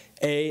 where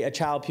a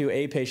Child-Pugh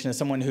A patient is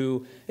someone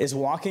who is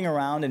walking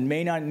around and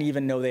may not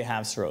even know they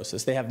have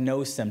cirrhosis. They have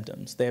no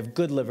symptoms. They have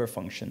good liver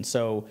function.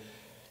 So,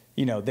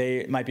 you know,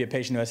 they might be a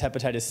patient who has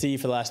hepatitis C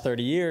for the last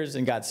 30 years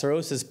and got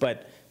cirrhosis,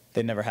 but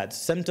they never had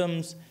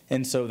symptoms,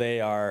 and so they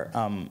are,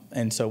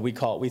 and so we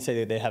say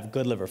that they have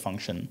good liver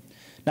function.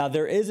 Now,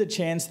 there is a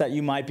chance that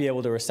you might be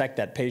able to resect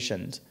that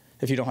patient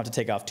if you don't have to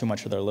take off too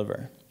much of their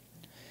liver.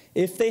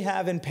 If they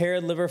have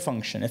impaired liver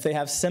function, if they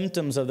have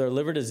symptoms of their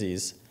liver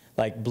disease,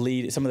 like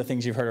some of the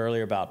things you've heard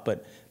earlier about,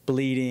 but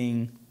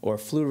bleeding or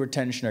fluid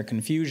retention or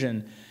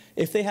confusion,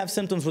 if they have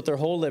symptoms with their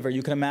whole liver,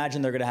 you can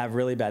imagine they're going to have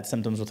really bad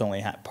symptoms with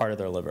only part of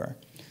their liver.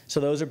 So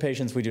those are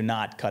patients we do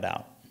not cut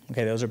out.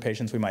 Okay, those are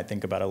patients we might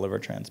think about a liver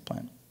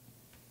transplant.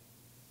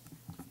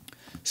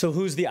 So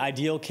who's the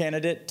ideal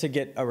candidate to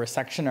get a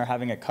resection or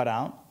having it cut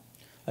out?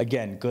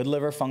 Again, good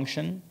liver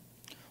function.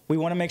 We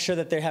want to make sure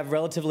that they have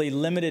relatively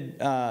limited,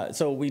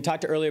 so we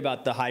talked earlier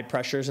about the high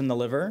pressures in the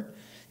liver.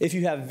 If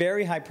you have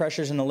very high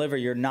pressures in the liver,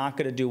 you're not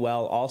going to do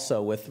well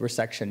also with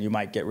resection. You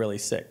might get really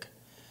sick.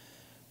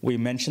 We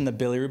mentioned the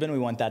bilirubin. We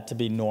want that to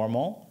be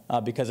normal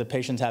because if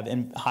patients have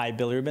high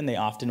bilirubin, they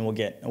often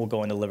will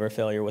go into liver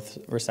failure with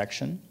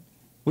resection.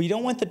 We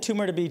don't want the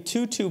tumor to be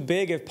too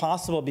big if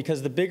possible,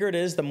 because the bigger it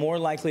is, the more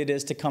likely it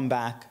is to come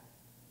back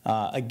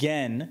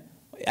again,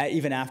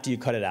 even after you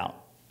cut it out.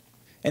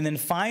 And then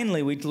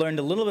finally, we learned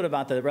a little bit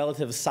about the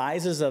relative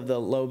sizes of the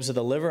lobes of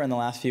the liver in the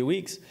last few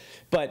weeks,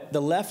 but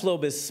the left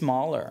lobe is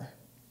smaller.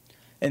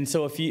 And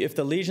so if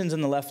the lesion's in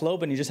the left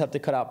lobe and you just have to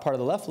cut out part of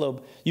the left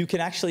lobe, you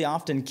can actually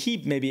often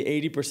keep maybe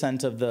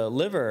 80% of the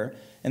liver,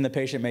 and the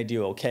patient may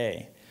do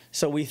okay.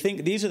 So we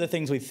think these are the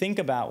things we think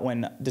about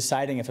when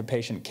deciding if a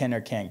patient can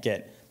or can't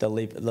get the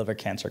liver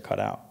cancer cut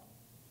out.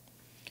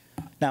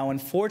 Now,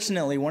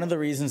 unfortunately, one of the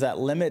reasons that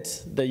limits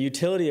the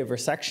utility of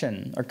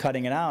resection or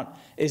cutting it out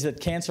is that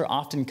cancer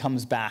often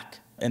comes back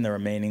in the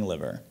remaining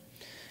liver.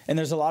 And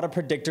there's a lot of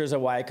predictors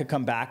of why it could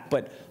come back,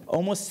 but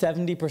almost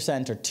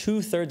 70% or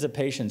 2/3 of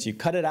patients, you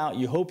cut it out,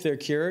 you hope they're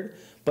cured,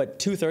 but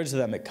 2/3 of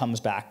them, it comes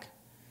back.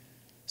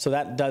 So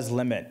that does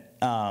limit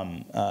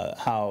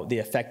how the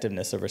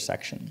effectiveness of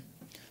resection.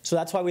 So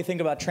that's why we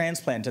think about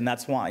transplant, and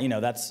that's why,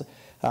 that's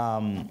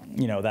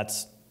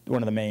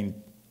one of the main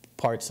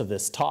parts of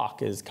this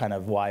talk is kind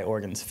of why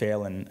organs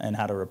fail and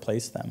how to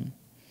replace them.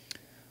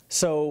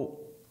 So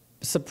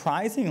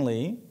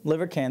surprisingly,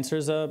 liver cancer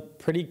is a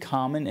pretty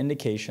common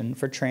indication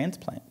for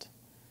transplant.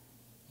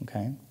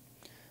 Okay?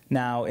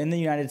 Now, in the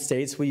United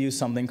States, we use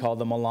something called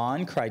the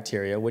Milan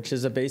criteria, which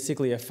is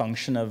basically a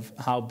function of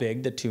how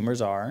big the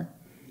tumors are,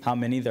 how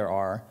many there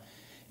are.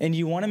 And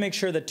you want to make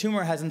sure the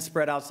tumor hasn't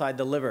spread outside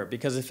the liver,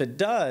 because if it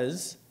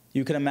does,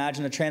 you can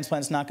imagine a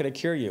transplant's not going to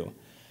cure you.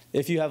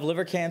 If you have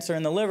liver cancer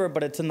in the liver,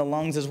 but it's in the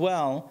lungs as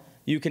well,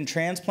 you can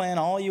transplant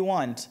all you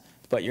want,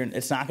 but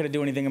it's not going to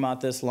do anything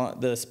about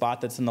the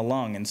spot that's in the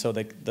lung, and so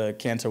the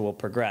cancer will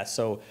progress.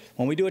 So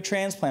when we do a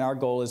transplant, our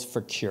goal is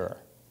for cure.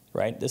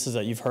 Right? This is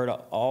you've heard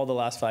all the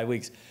last 5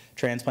 weeks.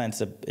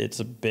 Transplant's it's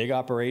a big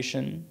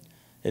operation.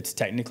 It's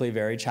technically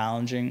very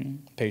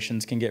challenging.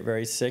 Patients can get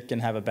very sick and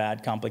have a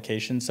bad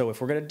complication. So if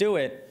we're going to do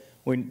it,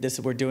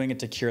 we're doing it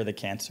to cure the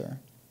cancer.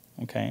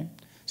 Okay?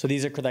 So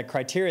these are the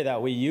criteria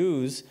that we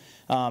use.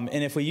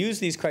 And if we use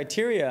these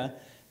criteria,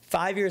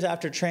 5 years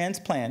after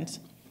transplant,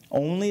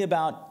 only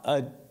about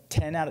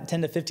 10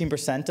 to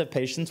 15% of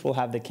patients will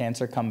have the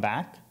cancer come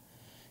back.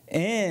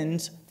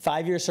 And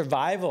 5-year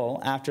survival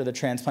after the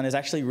transplant is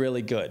actually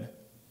really good.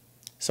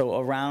 So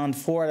around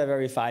 4 out of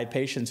every 5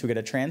 patients who get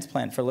a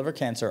transplant for liver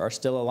cancer are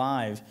still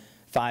alive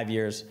 5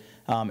 years.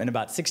 And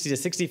about 60 to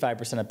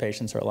 65% of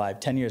patients are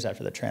alive 10 years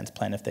after the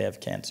transplant if they have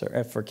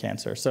cancer, for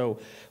cancer. So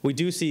we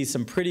do see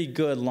some pretty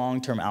good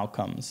long-term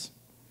outcomes.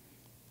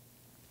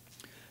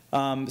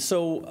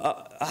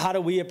 How do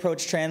we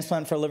approach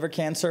transplant for liver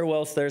cancer?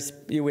 Well,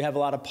 we have a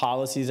lot of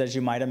policies, as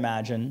you might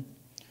imagine.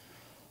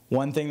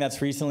 One thing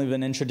that's recently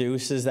been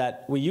introduced is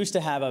that we used to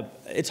have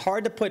it's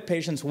hard to put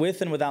patients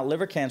with and without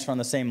liver cancer on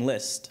the same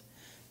list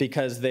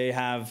because they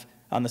have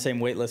on the same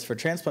wait list for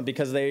transplant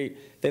because they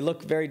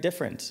look very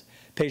different.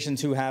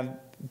 Patients who have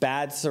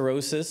bad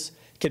cirrhosis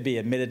could be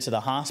admitted to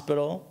the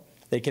hospital.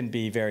 They can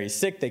be very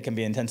sick. They can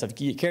be in intensive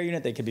care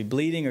unit. They could be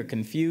bleeding or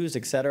confused,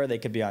 et cetera. They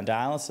could be on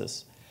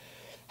dialysis.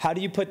 How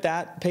do you put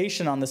that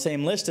patient on the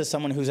same list as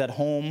someone who's at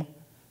home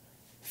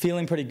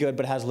feeling pretty good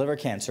but has liver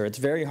cancer? It's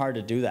very hard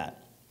to do that.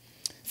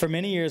 For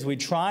many years, we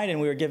tried, and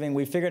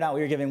we figured out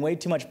we were giving way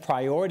too much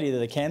priority to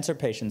the cancer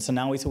patients. So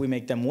now we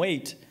make them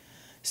wait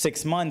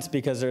 6 months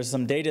because there's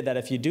some data that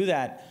if you do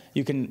that,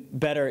 you can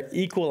better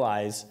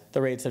equalize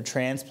the rates of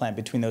transplant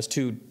between those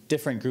two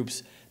different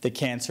groups, the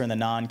cancer and the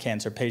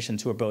non-cancer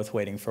patients who are both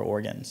waiting for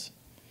organs.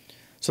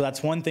 So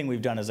that's one thing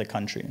we've done as a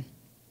country.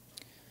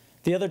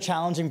 The other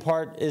challenging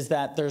part is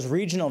that there's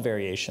regional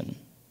variation,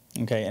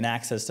 okay, in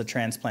access to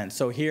transplant.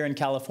 So here in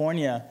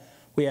California,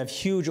 we have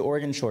huge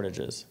organ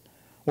shortages.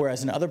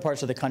 Whereas in other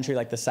parts of the country,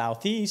 like the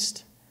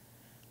Southeast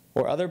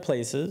or other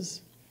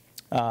places,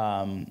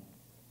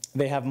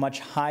 they have much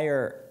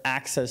higher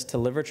access to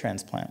liver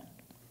transplant.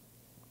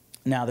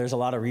 Now, there's a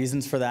lot of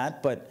reasons for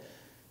that, but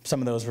some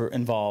of those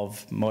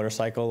involve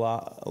motorcycle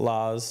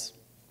laws,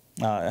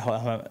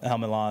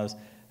 helmet laws,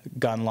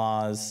 gun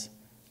laws,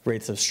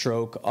 rates of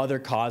stroke, other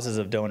causes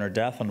of donor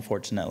death,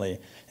 unfortunately.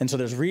 And so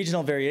there's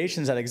regional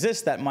variations that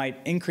exist that might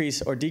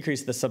increase or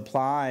decrease the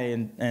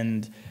supply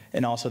and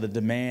also the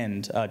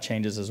demand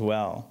changes as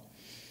well.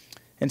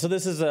 And so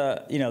this is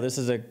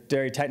a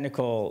very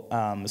technical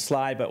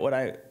slide, but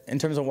in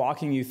terms of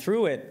walking you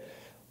through it,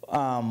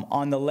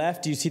 on the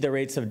left you see the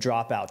rates of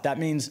dropout. That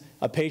means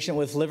a patient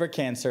with liver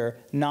cancer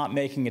not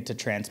making it to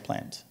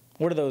transplant.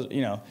 What are those,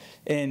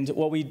 And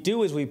what we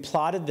do is we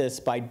plotted this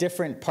by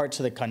different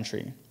parts of the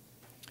country.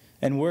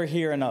 And we're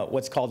here in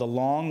what's called a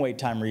long wait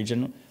time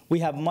region.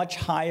 We have much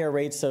higher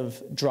rates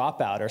of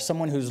dropout, or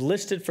someone who's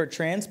listed for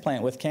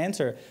transplant with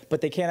cancer,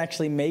 but they can't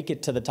actually make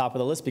it to the top of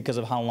the list because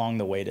of how long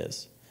the wait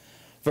is.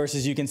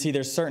 Versus you can see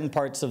there's certain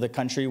parts of the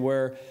country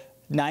where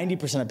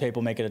 90% of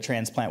people make it a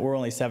transplant. We're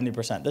only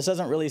 70%. This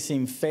doesn't really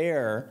seem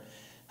fair.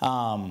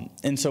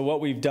 And so what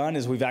we've done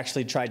is we've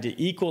actually tried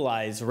to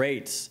equalize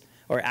rates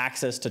or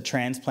access to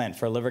transplant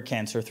for liver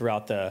cancer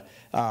throughout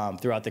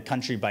the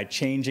country by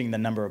changing the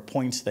number of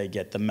points they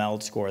get, the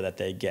MELD score that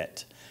they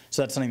get.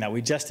 So that's something that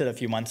we just did a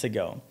few months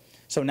ago.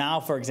 So now,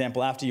 for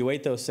example, after you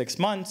wait those 6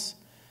 months,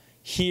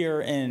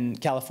 here in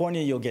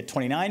California, you'll get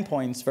 29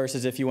 points,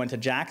 versus if you went to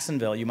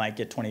Jacksonville, you might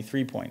get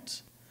 23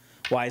 points.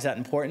 Why is that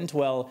important?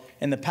 Well,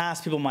 in the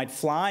past, people might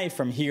fly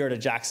from here to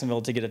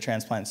Jacksonville to get a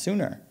transplant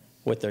sooner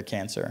with their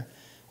cancer.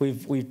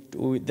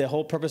 The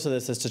whole purpose of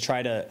this is to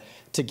try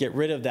to get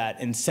rid of that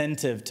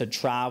incentive to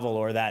travel,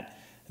 or that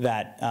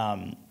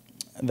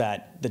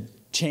the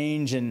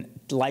change in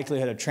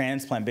likelihood of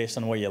transplant based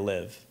on where you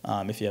live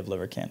if you have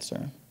liver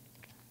cancer.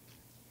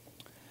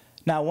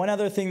 Now, one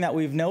other thing that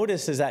we've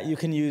noticed is that you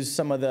can use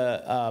some of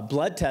the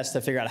blood tests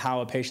to figure out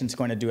how a patient's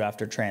going to do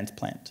after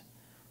transplant.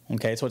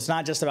 Okay, so it's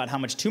not just about how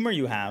much tumor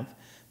you have,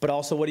 but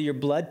also what are your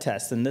blood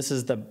tests. And this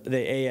is the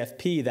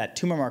AFP, that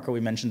tumor marker we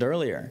mentioned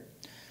earlier.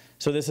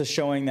 So this is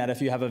showing that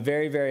if you have a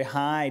very, very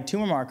high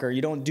tumor marker,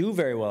 you don't do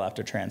very well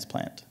after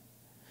transplant.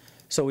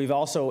 So we've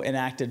also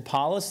enacted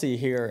policy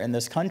here in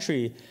this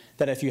country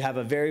that if you have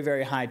a very,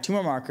 very high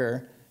tumor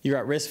marker, you're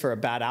at risk for a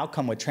bad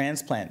outcome with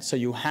transplant. So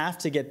you have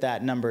to get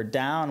that number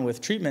down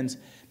with treatments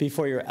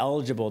before you're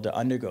eligible to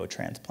undergo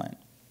transplant.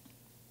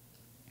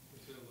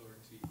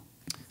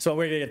 So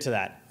we're going to get to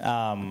that.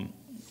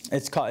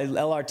 It's called,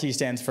 LRT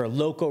stands for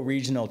local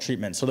regional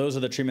treatment. So those are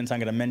the treatments I'm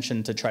going to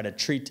mention to try to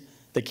treat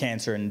the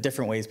cancer in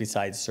different ways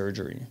besides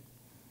surgery.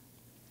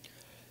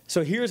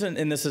 So here's,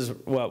 and this is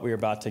what we're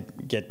about to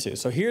get to.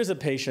 So here's a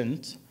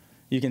patient.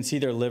 You can see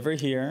their liver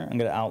here. I'm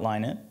going to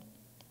outline it.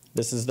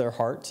 This is their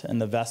heart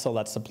and the vessel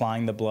that's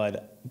supplying the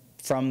blood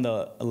from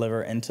the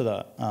liver into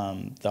the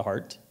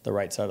heart, the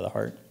right side of the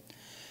heart.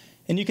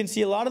 And you can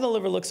see a lot of the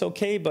liver looks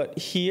okay, but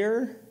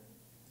here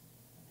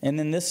and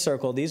in this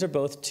circle, these are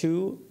both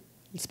 2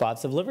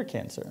 spots of liver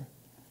cancer.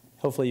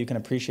 Hopefully you can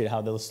appreciate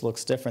how this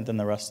looks different than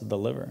the rest of the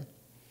liver.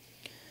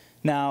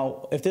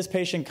 Now, if this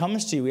patient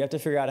comes to you, we have to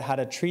figure out how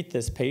to treat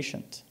this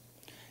patient.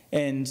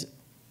 And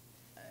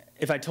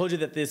if I told you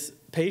that this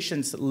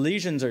patient's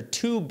lesions are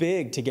too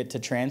big to get to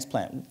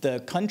transplant, the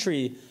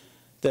country,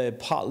 the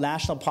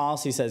national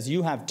policy says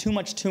you have too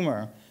much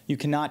tumor, you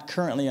cannot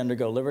currently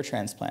undergo liver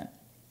transplant.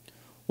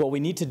 What we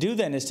need to do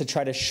then is to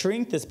try to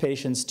shrink this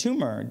patient's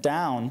tumor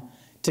down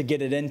to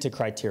get it into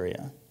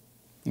criteria.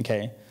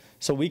 Okay?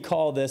 So we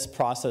call this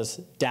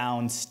process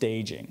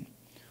downstaging,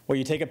 where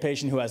you take a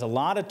patient who has a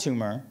lot of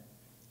tumor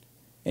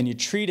and you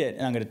treat it,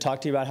 and I'm going to talk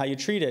to you about how you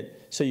treat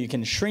it, so you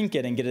can shrink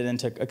it and get it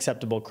into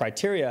acceptable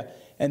criteria,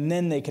 and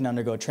then they can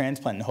undergo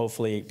transplant and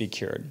hopefully be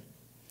cured.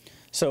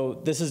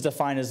 So this is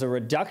defined as a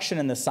reduction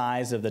in the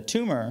size of the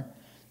tumor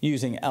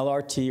using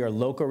LRT or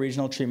local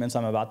regional treatments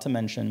I'm about to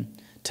mention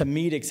to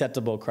meet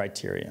acceptable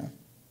criteria.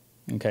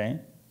 Okay?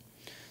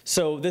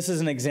 So this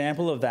is an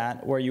example of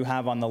that, where you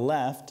have on the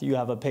left, you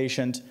have a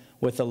patient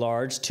with a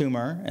large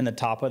tumor in the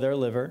top of their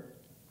liver.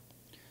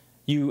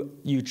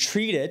 You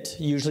treat it,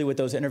 usually with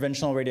those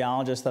interventional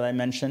radiologists that I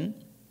mentioned,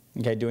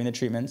 okay, doing the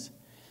treatments.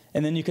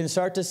 And then you can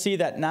start to see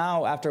that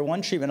now, after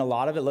one treatment, a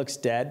lot of it looks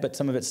dead, but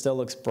some of it still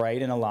looks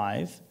bright and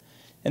alive.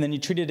 And then you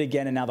treat it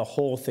again, and now the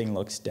whole thing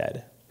looks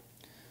dead.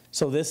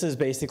 So this is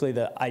basically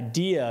the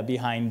idea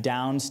behind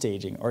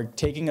downstaging, or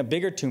taking a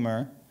bigger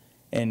tumor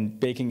and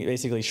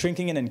basically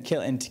shrinking it and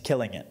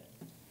killing it.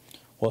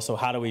 Well, so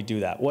how do we do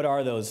that? What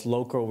are those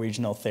local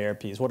regional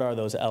therapies? What are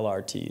those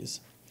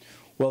LRTs?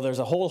 Well, there's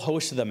a whole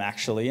host of them,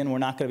 actually, and we're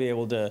not going to be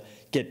able to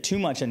get too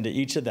much into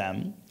each of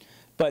them.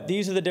 But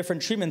these are the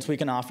different treatments we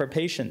can offer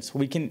patients.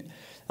 We can,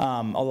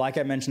 like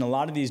I mentioned, a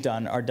lot of these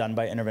are done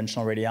by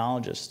interventional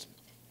radiologists.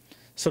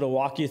 So to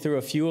walk you through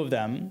a few of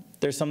them,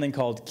 there's something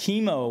called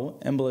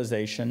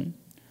chemoembolization,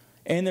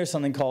 and there's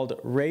something called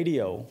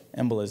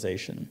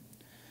radioembolization.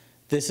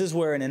 This is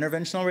where an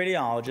interventional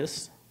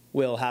radiologist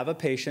will have a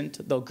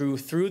patient. They'll go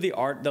through the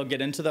they'll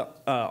get into the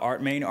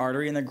main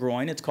artery in the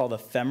groin. It's called the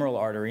femoral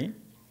artery.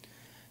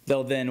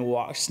 They'll then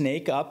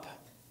snake up,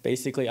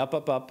 basically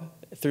up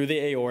through the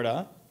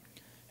aorta,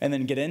 and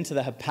then get into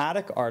the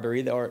hepatic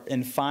artery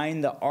and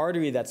find the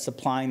artery that's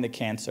supplying the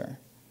cancer.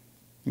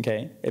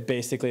 Okay? It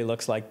basically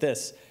looks like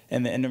this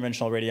in the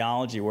interventional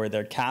radiology, where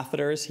their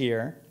catheter is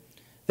here.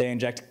 They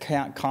inject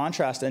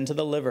contrast into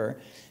the liver,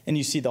 and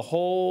you see the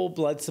whole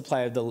blood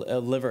supply of the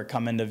liver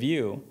come into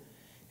view.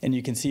 And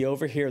you can see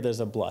over here there's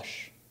a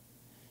blush.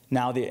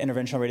 Now the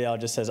interventional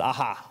radiologist says,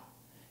 aha,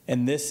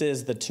 and this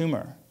is the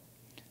tumor.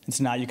 And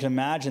so now you can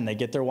imagine they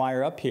get their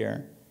wire up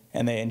here,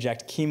 and they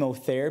inject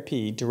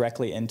chemotherapy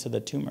directly into the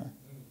tumor.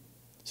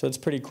 So it's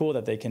pretty cool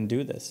that they can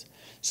do this.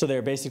 So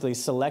they're basically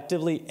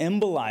selectively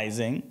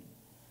embolizing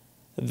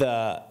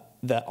the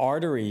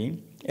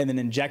artery and then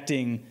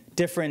injecting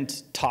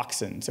different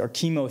toxins or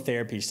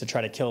chemotherapies to try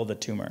to kill the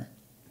tumor.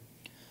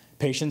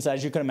 Patients,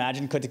 as you can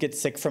imagine, could get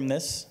sick from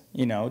this,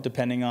 you know,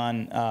 depending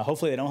on,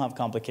 hopefully they don't have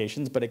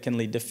complications, but it can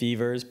lead to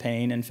fevers,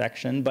 pain,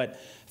 infection. But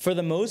for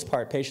the most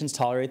part, patients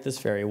tolerate this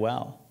very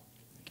well.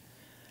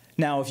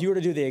 Now, if you were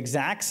to do the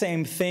exact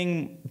same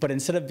thing, but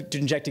instead of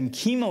injecting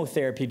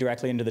chemotherapy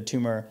directly into the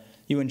tumor,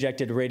 you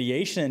injected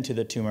radiation into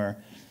the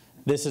tumor,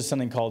 this is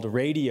something called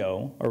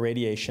radio or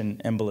radiation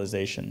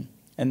embolization.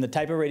 And the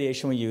type of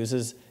radiation we use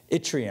is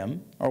yttrium,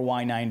 or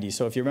Y90.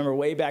 So if you remember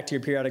way back to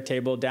your periodic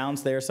table, down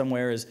there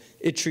somewhere is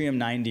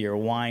yttrium-90, or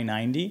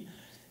Y90,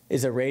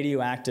 is a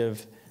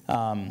radioactive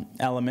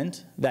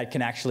element that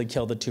can actually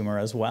kill the tumor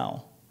as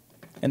well.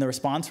 And the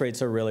response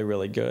rates are really,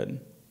 really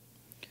good.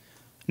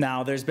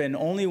 Now, there's been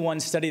only one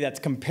study that's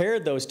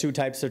compared those two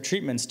types of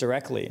treatments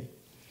directly.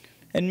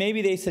 And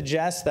maybe they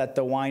suggest that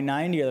the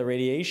Y90, or the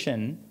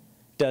radiation,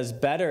 does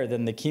better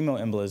than the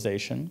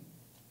chemoembolization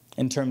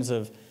in terms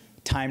of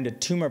time to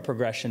tumor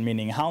progression,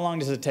 meaning how long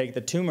does it take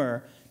the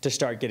tumor to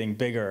start getting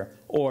bigger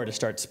or to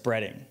start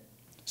spreading.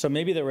 So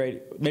maybe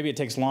it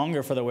takes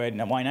longer for the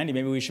Y90.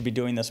 Maybe we should be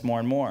doing this more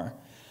and more.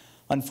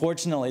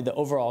 Unfortunately, the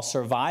overall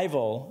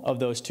survival of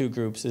those two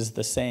groups is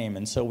the same,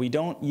 and so we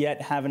don't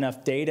yet have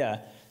enough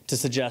data to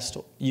suggest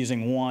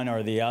using one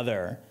or the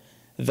other,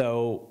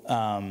 though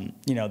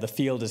you know, the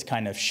field is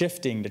kind of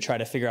shifting to try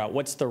to figure out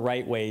what's the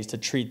right ways to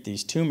treat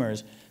these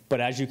tumors. But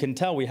as you can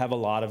tell, we have a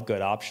lot of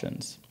good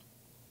options.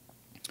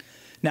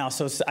 Now,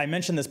 so I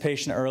mentioned this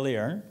patient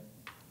earlier.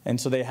 And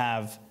so they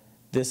have,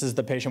 this is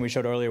the patient we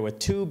showed earlier with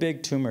 2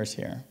 big tumors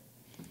here.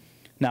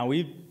 Now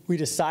we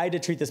decide to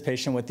treat this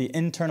patient with the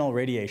internal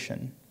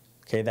radiation,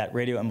 okay, that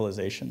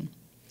radioembolization.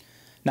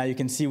 Now you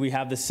can see we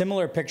have the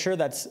similar picture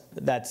that's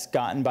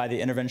gotten by the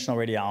interventional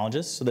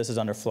radiologist. So this is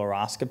under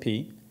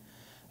fluoroscopy.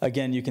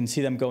 Again, you can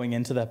see them going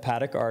into the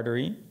hepatic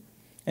artery.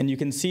 And you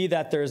can see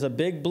that there's a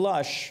big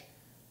blush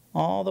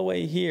all the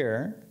way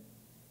here.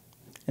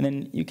 And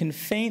then you can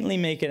faintly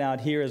make it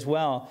out here as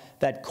well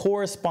that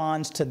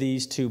corresponds to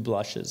these 2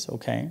 blushes,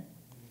 okay?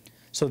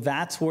 So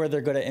that's where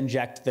they're going to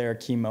inject their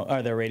chemo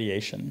or their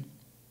radiation.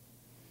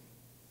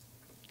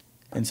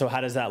 And so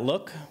how does that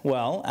look?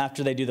 Well,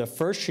 after they do the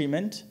first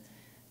treatment,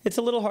 it's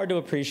a little hard to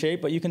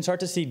appreciate, but you can start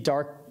to see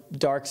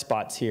dark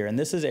spots here. And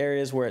this is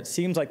areas where it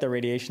seems like the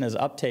radiation is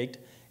uptaked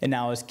and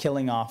now is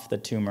killing off the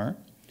tumor,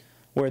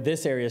 where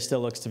this area still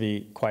looks to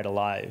be quite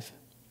alive.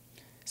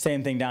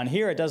 Same thing down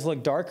here, it does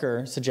look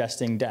darker,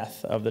 suggesting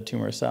death of the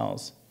tumor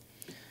cells.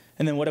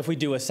 And then what if we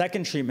do a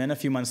second treatment a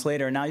few months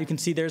later? Now you can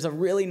see there's a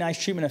really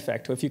nice treatment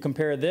effect. If you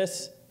compare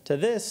this to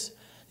this,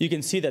 you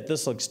can see that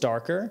this looks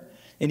darker.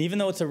 And even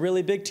though it's a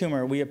really big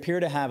tumor, we appear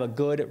to have a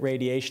good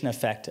radiation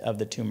effect of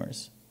the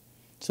tumors.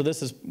 So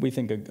this is, we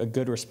think, a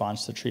good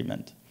response to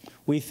treatment.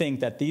 We think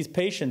that these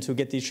patients who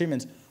get these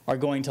treatments are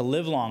going to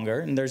live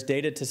longer, and there's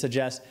data to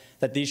suggest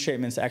that these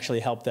treatments actually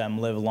help them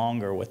live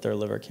longer with their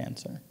liver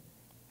cancer.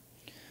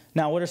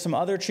 Now, what are some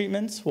other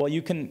treatments? Well,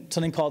 you can,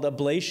 something called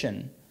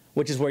ablation,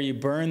 which is where you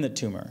burn the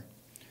tumor.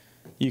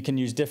 You can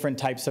use different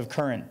types of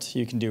current.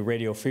 You can do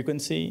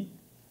radiofrequency,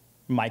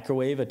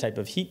 microwave, a type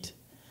of heat.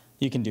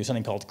 You can do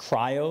something called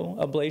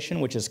cryoablation,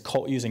 which is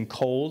using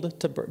cold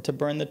to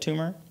burn the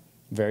tumor,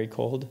 very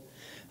cold.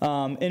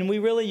 And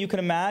you can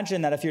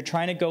imagine that if you're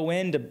trying to go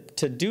in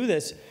to do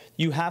this,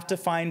 you have to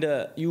find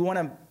you want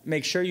to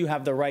make sure you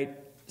have the right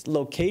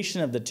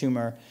location of the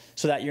tumor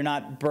so that you're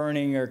not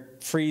burning or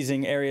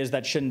freezing areas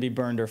that shouldn't be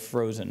burned or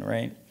frozen,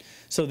 right?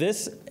 So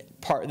this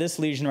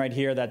lesion right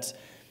here,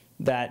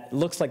 that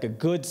looks like a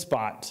good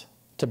spot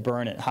to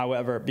burn it,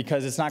 however,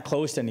 because it's not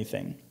close to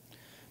anything.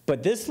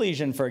 But this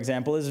lesion, for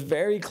example, is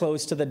very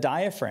close to the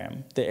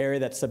diaphragm, the area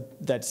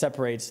that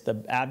separates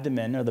the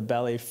abdomen or the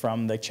belly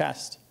from the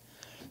chest.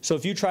 So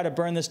if you try to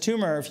burn this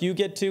tumor, if you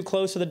get too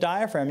close to the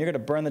diaphragm, you're going to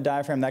burn the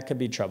diaphragm. That could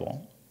be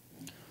trouble.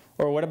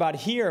 Or what about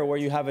here, where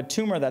you have a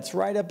tumor that's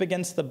right up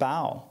against the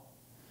bowel?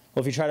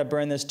 Well, if you try to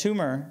burn this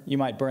tumor, you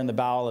might burn the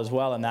bowel as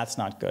well, and that's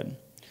not good.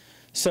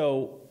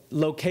 So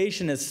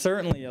location is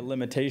certainly a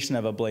limitation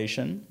of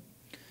ablation.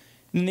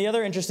 And the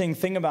other interesting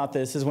thing about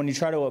this is when you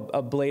try to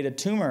ablate a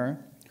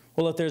tumor,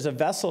 well, if there's a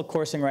vessel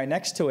coursing right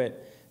next to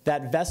it,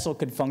 that vessel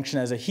could function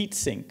as a heat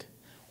sink,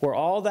 where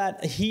all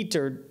that heat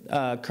or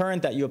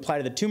current that you apply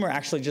to the tumor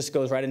actually just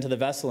goes right into the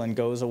vessel and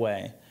goes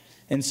away.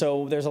 And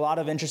so there's a lot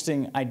of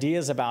interesting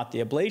ideas about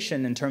the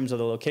ablation in terms of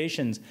the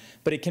locations,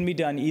 but it can be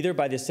done either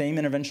by the same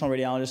interventional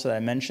radiologist that I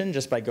mentioned,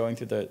 just by going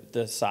through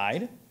the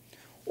side,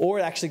 or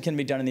it actually can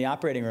be done in the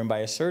operating room by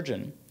a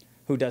surgeon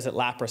who does it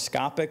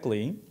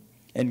laparoscopically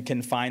and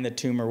can find the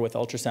tumor with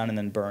ultrasound and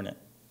then burn it.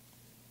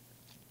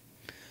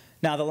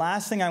 Now, the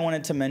last thing I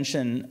wanted to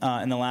mention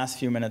in the last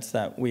few minutes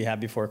that we have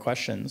before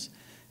questions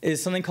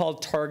is something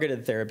called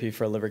targeted therapy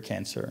for liver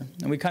cancer.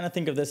 And we kind of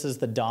think of this as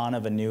the dawn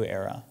of a new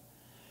era.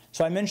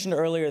 So I mentioned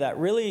earlier that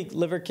really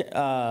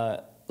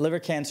liver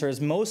cancer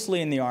is mostly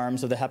in the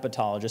arms of the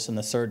hepatologists and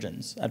the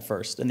surgeons at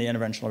first, and the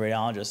interventional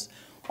radiologists.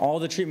 All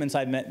the treatments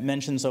I've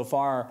mentioned so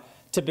far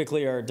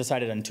typically are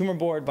decided on tumor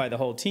board by the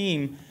whole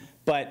team,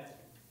 but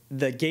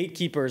the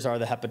gatekeepers are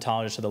the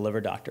hepatologists or the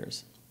liver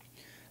doctors.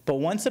 But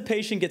once a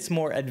patient gets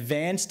more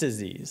advanced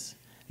disease,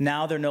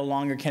 now they're no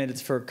longer candidates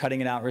for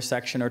cutting it out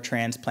resection or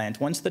transplant.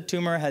 Once the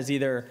tumor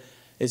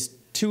is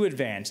too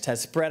advanced,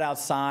 has spread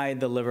outside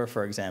the liver,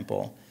 for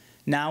example,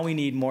 now we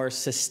need more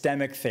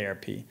systemic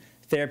therapy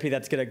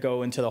that's going to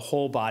go into the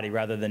whole body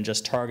rather than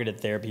just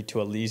targeted therapy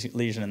to a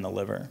lesion in the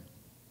liver.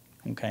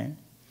 Okay?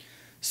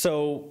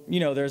 So,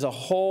 there's a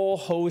whole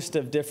host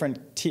of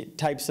different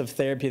types of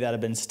therapy that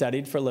have been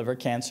studied for liver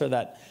cancer,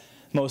 that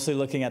mostly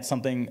looking at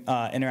something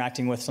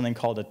interacting with something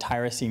called a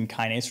tyrosine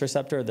kinase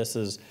receptor. This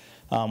is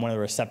one of the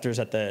receptors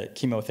that the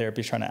chemotherapy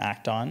is trying to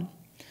act on.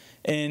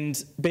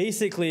 And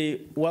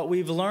basically, what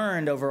we've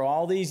learned over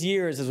all these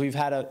years is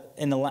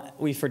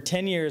for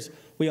 10 years,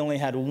 we only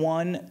had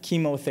one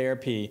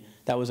chemotherapy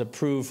that was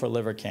approved for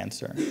liver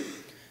cancer.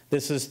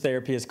 This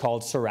therapy is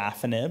called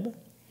sorafenib.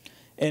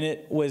 And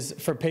it was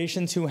for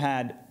patients who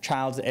had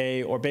Child's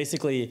A, or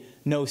basically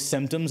no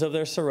symptoms of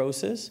their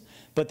cirrhosis,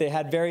 but they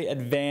had very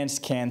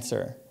advanced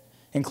cancer,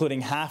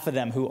 including half of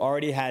them who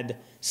already had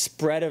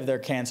spread of their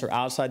cancer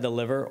outside the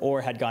liver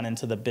or had gone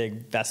into the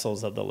big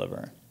vessels of the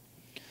liver.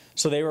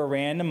 So they were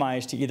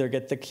randomized to either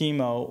get the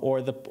chemo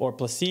or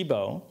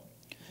placebo.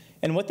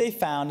 And what they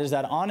found is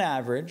that on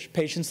average,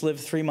 patients lived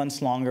 3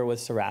 months longer with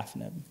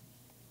sorafenib.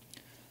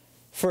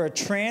 For a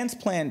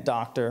transplant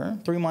doctor,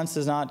 3 months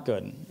is not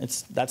good.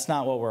 That's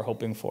not what we're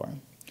hoping for.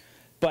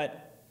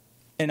 But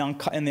in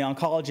the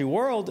oncology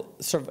world,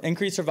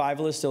 increased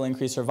survival is still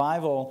increased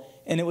survival,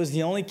 and it was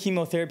the only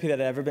chemotherapy that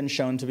had ever been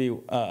shown to be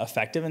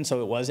effective, and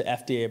so it was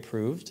FDA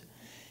approved.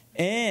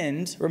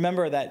 And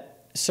remember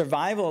that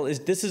survival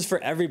this is for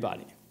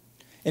everybody.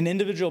 An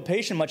individual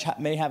patient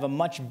may have a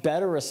much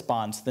better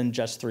response than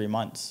just 3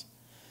 months.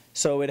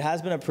 So it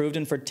has been approved,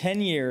 and for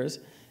 10 years,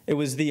 it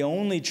was the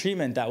only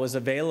treatment that was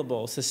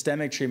available,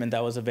 systemic treatment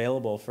that was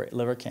available for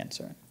liver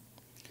cancer.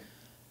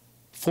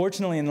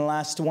 Fortunately, in the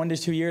last 1 to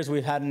 2 years,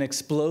 we've had an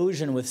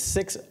explosion with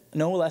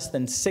no less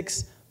than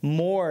 6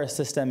 more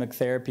systemic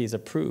therapies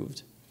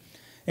approved,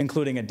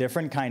 including a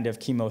different kind of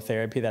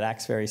chemotherapy that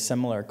acts very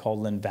similar called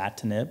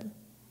lenvatinib.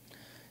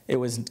 It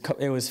was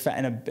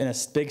in a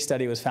big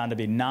study, it was found to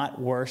be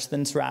not worse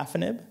than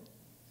sorafenib,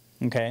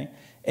 okay?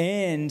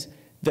 And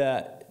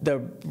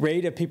the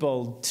rate of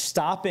people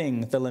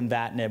stopping the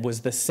lenvatinib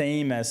was the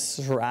same as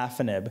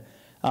sorafenib.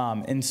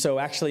 And so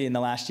actually in the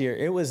last year,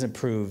 it was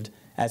approved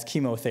as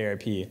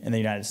chemotherapy in the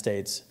United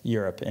States,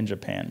 Europe, and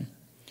Japan.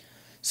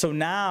 So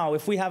now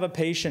if we have a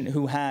patient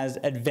who has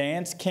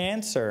advanced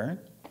cancer,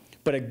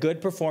 but a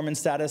good performance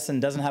status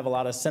and doesn't have a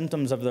lot of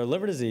symptoms of their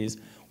liver disease,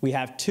 we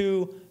have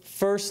 2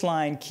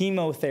 first-line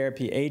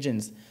chemotherapy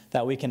agents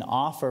that we can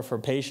offer for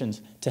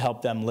patients to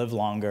help them live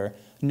longer,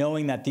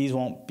 knowing that these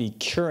won't be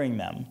curing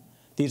them.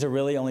 These are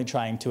really only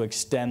trying to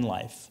extend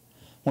life.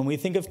 When we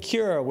think of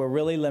cure, we're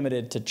really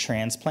limited to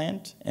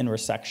transplant and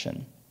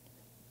resection.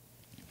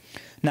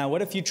 Now,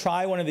 what if you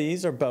try one of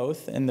these or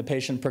both and the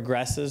patient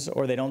progresses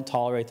or they don't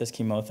tolerate this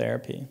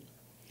chemotherapy?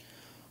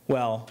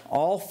 Well,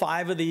 all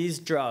 5 of these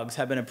drugs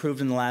have been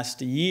approved in the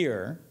last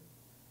year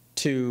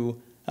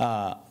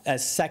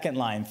as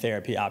second-line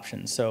therapy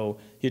options. So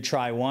you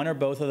try one or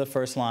both of the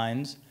first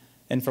lines,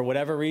 and for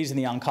whatever reason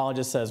the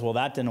oncologist says, well,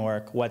 that didn't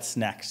work, what's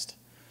next?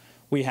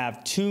 We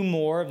have 2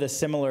 more of the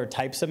similar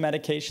types of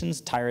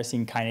medications,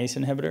 tyrosine kinase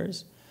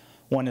inhibitors.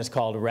 One is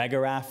called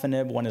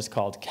regorafenib, one is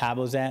called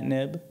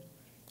cabozantinib.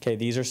 Okay,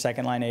 these are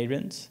second-line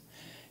agents.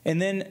 And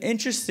then,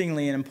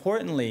 interestingly and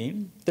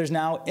importantly, there's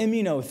now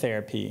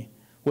immunotherapy,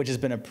 which has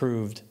been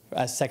approved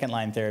as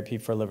second-line therapy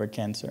for liver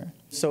cancer.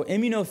 So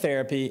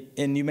immunotherapy,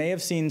 and you may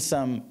have seen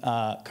some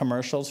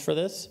commercials for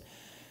this,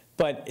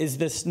 but is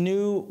this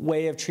new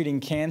way of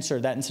treating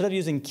cancer that instead of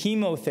using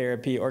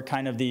chemotherapy or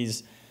kind of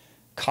these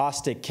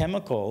caustic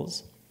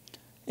chemicals,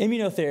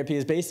 immunotherapy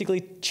is basically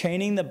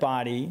training the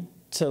body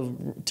to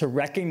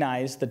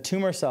recognize the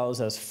tumor cells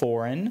as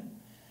foreign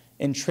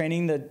and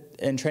training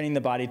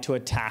the body to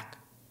attack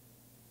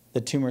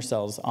the tumor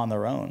cells on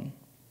their own.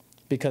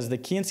 Because the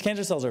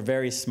cancer cells are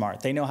very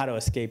smart. They know how to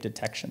escape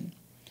detection.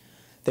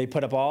 They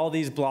put up all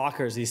these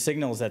blockers, these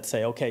signals that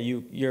say, okay,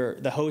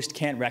 the host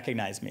can't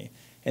recognize me.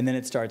 And then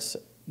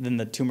then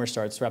the tumor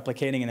starts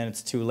replicating, and then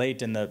it's too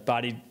late, and the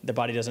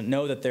body doesn't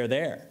know that they're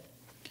there.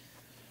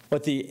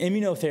 What the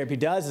immunotherapy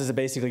does is it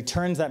basically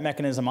turns that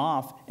mechanism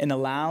off and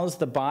allows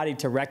the body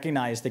to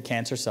recognize the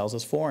cancer cells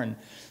as foreign.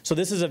 So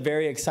this is a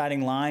very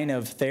exciting line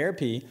of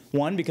therapy.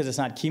 1, because it's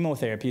not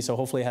chemotherapy, so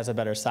hopefully it has a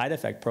better side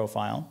effect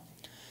profile.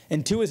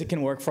 And 2, is it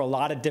can work for a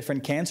lot of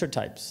different cancer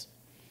types.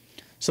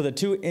 So the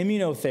 2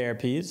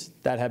 immunotherapies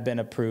that have been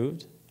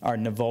approved are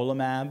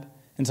nivolumab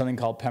and something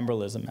called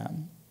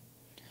pembrolizumab.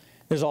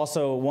 There's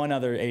also one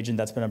other agent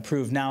that's been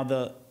approved.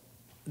 Now,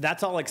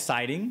 that's all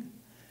exciting,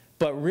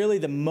 but really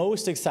the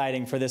most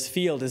exciting for this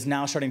field is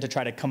now starting to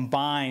try to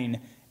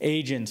combine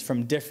agents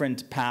from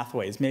different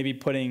pathways, maybe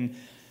putting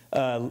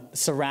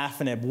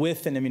sorafenib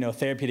with an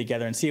immunotherapy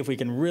together and see if we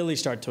can really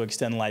start to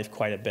extend life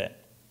quite a bit.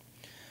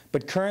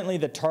 But currently,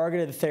 the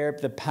targeted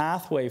therapy, the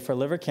pathway for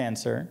liver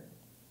cancer,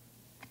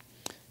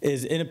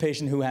 is in a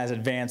patient who has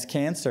advanced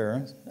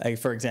cancer, like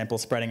for example,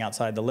 spreading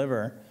outside the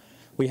liver.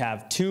 We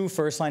have 2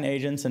 first-line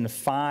agents and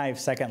 5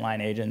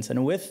 second-line agents.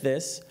 And with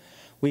this,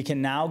 we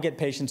can now get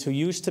patients who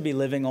used to be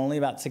living only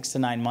about 6 to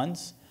 9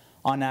 months.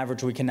 On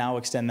average, we can now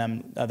extend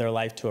their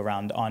life to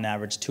around, on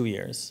average, 2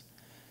 years.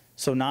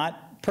 So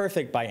not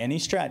perfect by any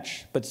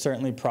stretch, but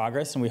certainly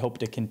progress, and we hope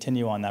to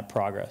continue on that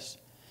progress.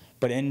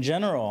 But in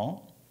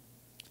general,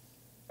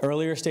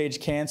 earlier stage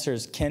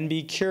cancers can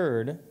be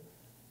cured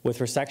with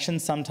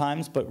resection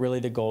sometimes, but really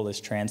the goal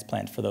is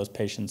transplant for those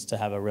patients to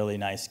have a really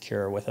nice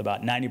cure, with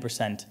about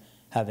 90%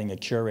 having a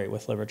cure rate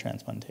with liver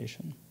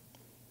transplantation.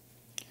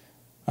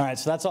 All right,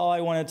 so that's all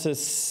I wanted to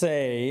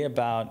say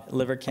about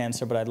liver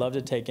cancer, but I'd love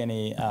to take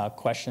any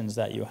questions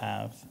that you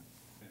have.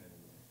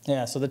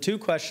 Yeah, so the 2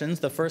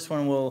 questions, the first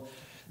one will,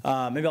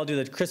 maybe I'll do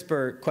the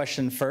CRISPR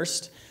question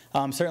first.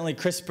 Certainly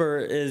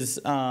CRISPR is,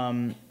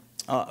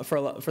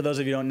 for those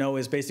of you who don't know,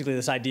 is basically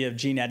this idea of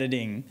gene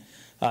editing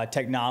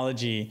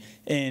technology.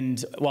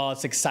 And while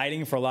it's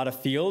exciting for a lot of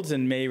fields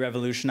and may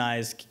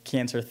revolutionize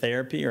cancer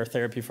therapy or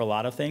therapy for a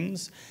lot of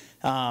things,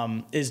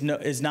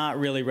 is not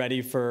really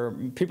ready for,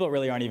 people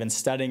really aren't even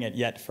studying it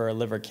yet for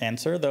liver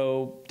cancer,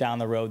 though down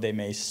the road they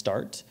may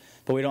start.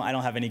 But I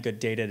don't have any good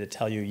data to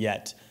tell you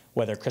yet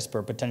whether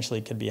CRISPR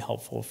potentially could be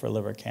helpful for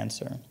liver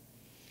cancer.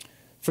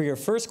 For your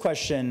first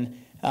question,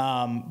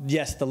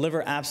 yes, the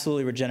liver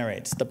absolutely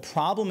regenerates. The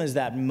problem is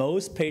that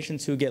most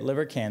patients who get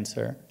liver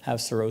cancer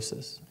have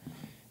cirrhosis.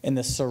 And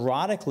the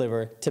cirrhotic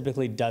liver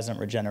typically doesn't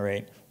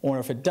regenerate, or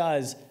if it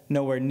does,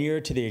 nowhere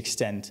near to the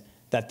extent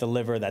that the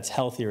liver that's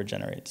healthy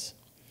regenerates.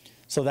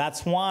 So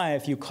that's why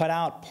if you cut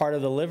out part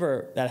of the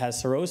liver that has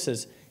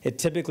cirrhosis, it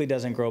typically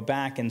doesn't grow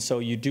back, and so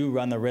you do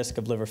run the risk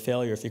of liver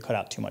failure if you cut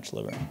out too much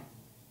liver.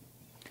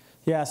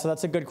 Yeah, so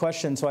that's a good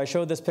question. So I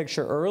showed this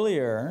picture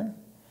earlier,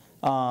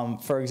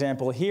 for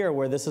example, here,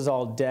 where this is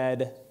all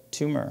dead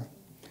tumor.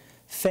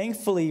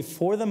 Thankfully,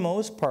 for the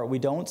most part, we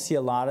don't see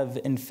a lot of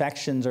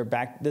infections or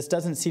this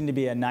doesn't seem to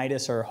be a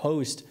nidus or a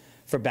host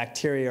for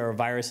bacteria or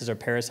viruses or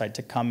parasite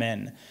to come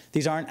in.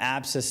 These aren't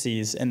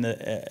abscesses, and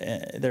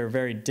they're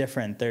very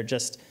different. They're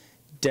just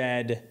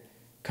dead,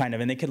 kind of,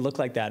 and they could look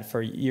like that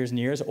for years and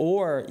years,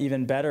 or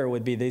even better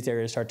would be these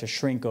areas start to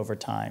shrink over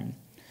time.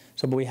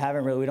 So, but we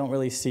don't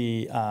really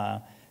see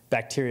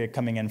bacteria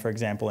coming in, for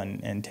example,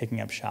 and taking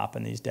up shop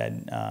in these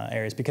dead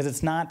areas, because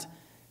it's not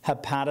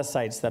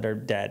hepatocytes that are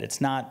dead. It's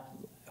not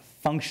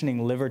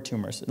functioning liver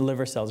tumors,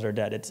 liver cells that are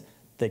dead. It's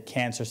the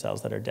cancer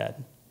cells that are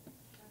dead.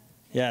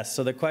 Yes,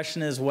 so the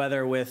question is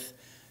whether with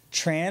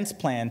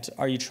transplant,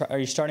 are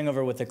you starting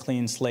over with a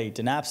clean slate?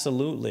 And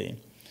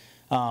absolutely.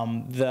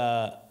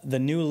 The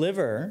new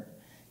liver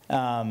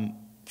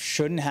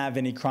shouldn't have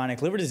any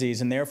chronic liver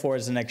disease, and therefore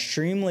is an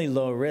extremely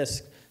low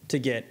risk to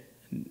get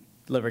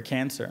liver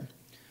cancer.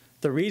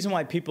 The reason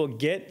why people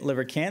get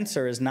liver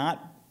cancer is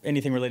not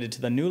anything related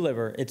to the new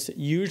liver. It's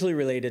usually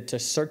related to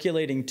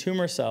circulating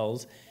tumor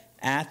cells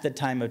at the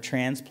time of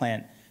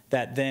transplant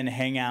that then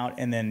hang out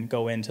and then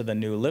go into the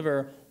new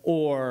liver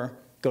or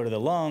go to the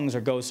lungs or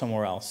go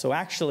somewhere else. So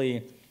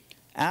actually,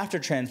 after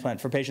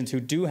transplant, for patients who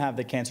do have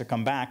the cancer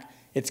come back,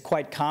 it's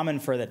quite common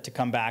for that to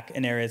come back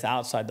in areas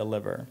outside the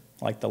liver,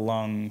 like the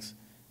lungs,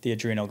 the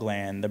adrenal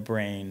gland, the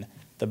brain,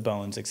 the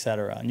bones,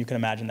 etc. And you can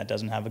imagine that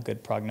doesn't have a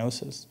good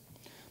prognosis.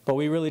 But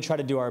we really try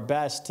to do our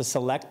best to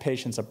select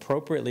patients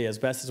appropriately as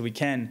best as we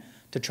can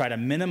to try to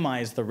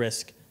minimize the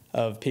risk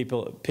of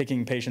people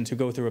picking patients who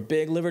go through a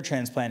big liver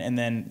transplant and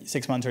then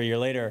 6 months or a year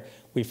later,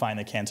 we find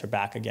the cancer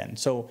back again.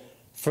 So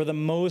for the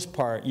most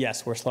part,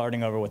 yes, we're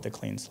starting over with a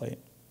clean slate.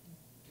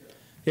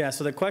 Yeah,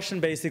 so the question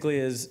basically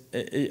is,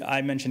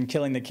 I mentioned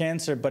killing the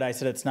cancer, but I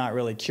said it's not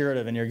really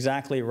curative, and you're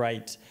exactly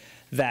right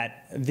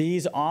that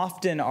these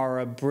often are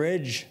a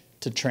bridge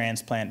to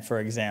transplant, for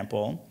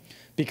example,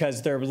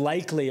 because they're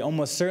likely,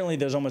 almost certainly,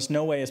 there's almost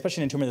no way,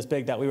 especially in a tumor this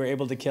big, that we were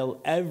able to kill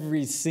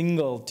every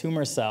single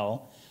tumor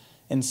cell.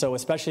 And so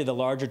especially the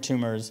larger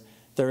tumors,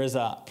 there is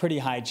a pretty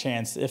high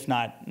chance, if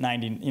not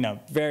 90,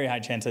 very high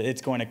chance that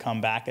it's going to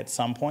come back at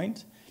some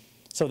point.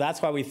 So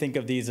that's why we think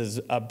of these as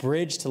a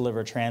bridge to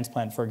liver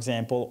transplant, for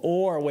example,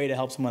 or a way to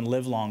help someone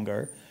live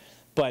longer.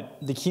 But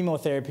the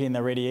chemotherapy and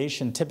the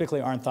radiation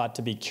typically aren't thought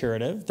to be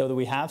curative, though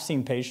we have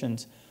seen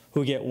patients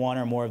who get one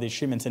or more of these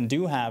treatments and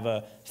do have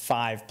a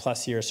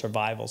 5+ year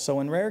survival. So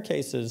in rare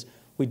cases,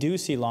 we do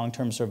see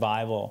long-term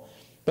survival.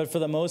 But for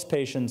the most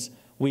patients,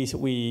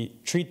 we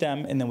treat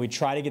them and then we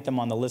try to get them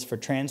on the list for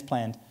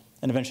transplant,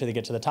 and eventually they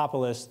get to the top of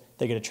the list,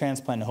 they get a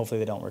transplant, and hopefully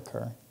they don't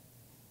recur.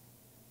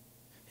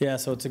 Yeah,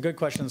 so it's a good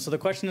question. So the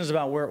question is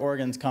about where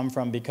organs come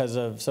from because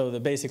of, so they're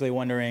basically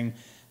wondering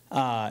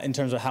in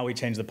terms of how we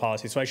change the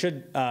policy. So I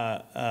should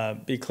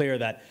be clear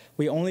that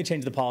we only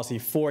change the policy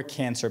for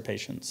cancer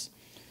patients.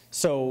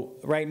 So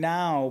right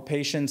now,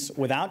 patients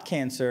without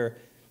cancer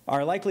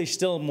are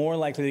still more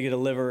likely to get a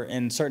liver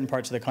in certain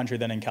parts of the country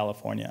than in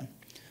California.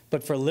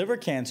 But for liver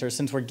cancer,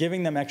 since we're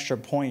giving them extra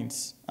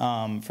points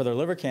for their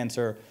liver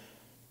cancer,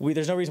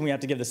 there's no reason we have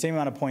to give the same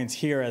amount of points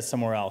here as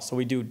somewhere else. So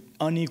we do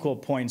unequal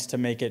points to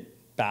make it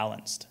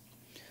balanced.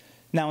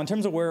 Now, in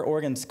terms of where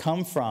organs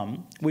come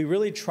from, we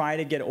really try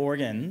to get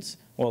organs,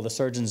 well, the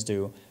surgeons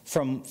do,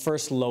 from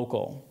first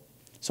local.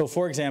 So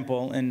for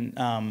example,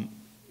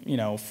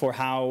 for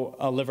how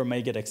a liver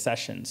may get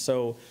accession.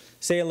 So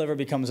say a liver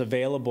becomes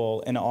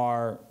available in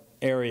our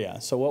area.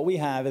 So what we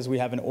have is we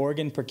have an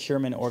organ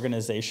procurement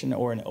organization,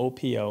 or an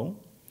OPO.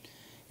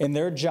 And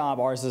their job,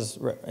 ours is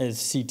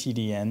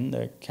CTDN,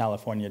 the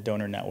California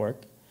Donor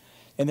Network.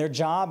 And their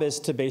job is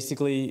to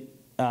basically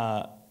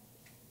to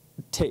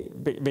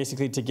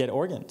get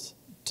organs.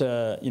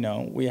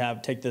 We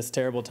take this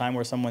terrible time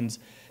where someone's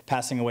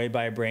passing away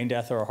by a brain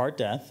death or a heart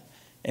death,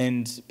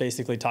 and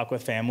basically talk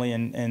with family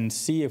and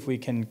see if we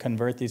can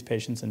convert these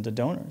patients into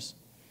donors.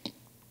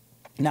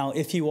 Now,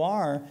 if you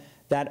are,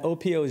 that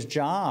OPO's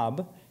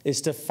job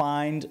is to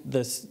find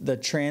the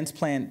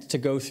transplant to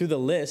go through the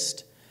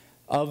list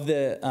of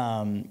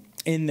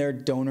in their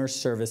donor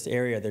service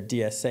area, their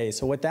DSA.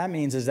 So what that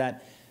means is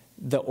that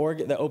the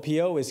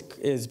OPO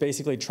is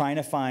basically trying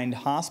to find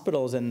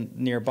hospitals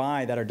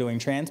nearby that are doing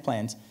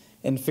transplants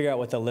and figure out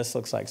what the list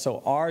looks like.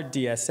 So our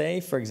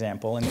DSA, for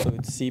example,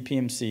 includes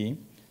CPMC,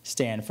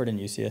 Stanford, and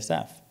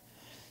UCSF.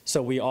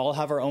 So we all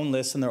have our own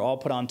lists, and they're all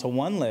put onto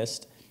one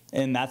list,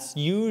 and that's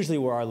usually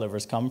where our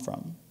livers come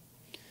from.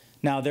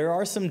 Now, there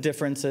are some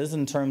differences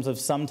in terms of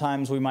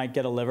sometimes we might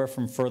get a liver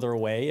from further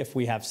away if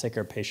we have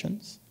sicker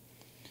patients.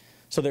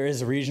 So there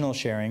is regional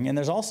sharing, and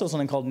there's also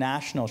something called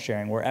national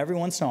sharing, where every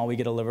once in a while we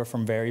get a liver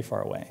from very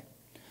far away.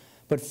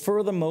 But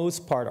for the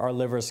most part, our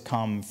livers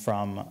come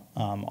from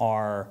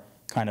our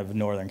kind of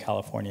Northern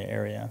California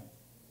area.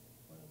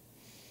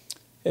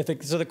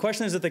 So the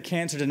question is if the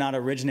cancer did not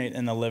originate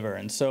in the liver.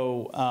 And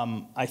so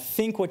I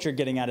think what you're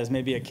getting at is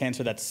maybe a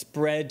cancer that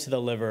spread to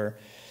the liver.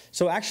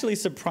 So actually,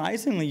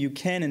 surprisingly, you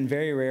can in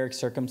very rare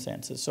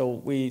circumstances. So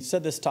we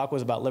said this talk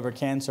was about liver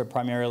cancer,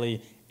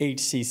 primarily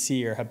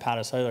HCC or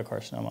hepatocellular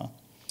carcinoma.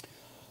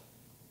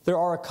 There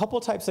are a couple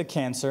types of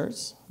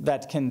cancers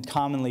that can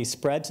commonly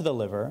spread to the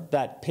liver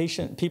that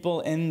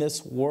people in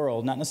this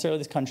world, not necessarily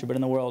this country, but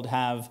in the world,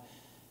 have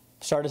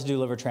started to do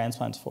liver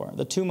transplants for.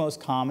 The two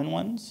most common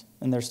ones,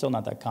 and they're still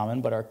not that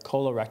common, but are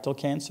colorectal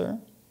cancer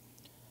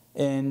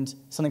and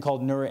something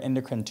called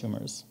neuroendocrine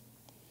tumors.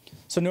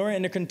 So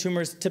neuroendocrine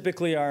tumors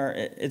typically are,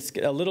 it's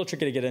a little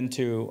tricky to get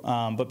into,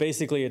 but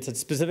basically it's a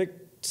specific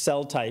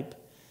cell type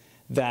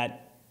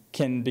that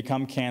can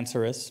become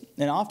cancerous,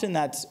 and often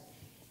that's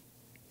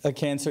a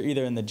cancer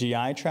either in the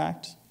GI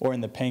tract or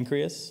in the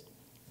pancreas,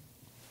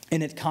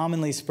 and it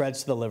commonly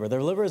spreads to the liver. The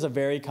liver is a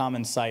very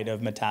common site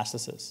of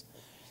metastasis.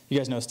 You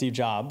guys know Steve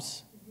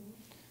Jobs?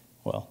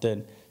 Well,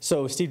 did.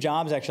 So Steve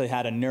Jobs actually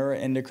had a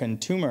neuroendocrine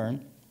tumor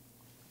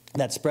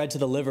that spread to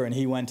the liver, and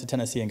he went to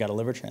Tennessee and got a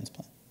liver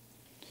transplant.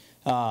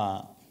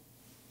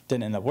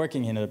 Didn't end up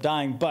working, he ended up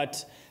dying,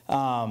 but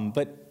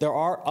there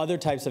are other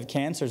types of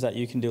cancers that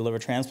you can do liver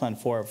transplant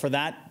for. For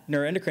that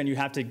neuroendocrine, you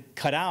have to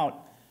cut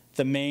out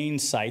the main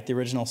site, the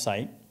original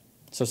site.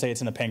 So say it's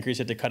in the pancreas,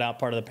 you have to cut out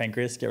part of the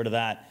pancreas, get rid of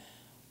that.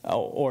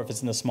 Or if it's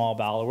in the small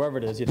bowel or wherever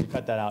it is, you have to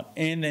cut that out.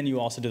 And then you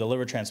also do the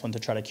liver transplant to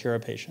try to cure a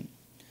patient.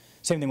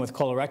 Same thing with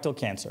colorectal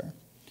cancer.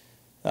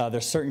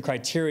 There's certain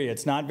criteria.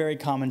 It's not very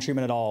common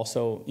treatment at all.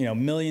 So,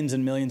 millions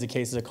and millions of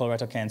cases of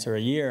colorectal cancer a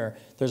year,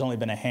 there's only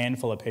been a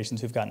handful of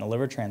patients who've gotten a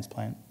liver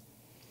transplant.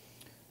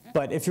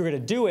 But if you were to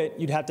do it,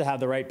 you'd have to have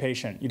the right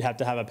patient. You'd have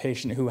to have a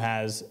patient who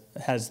has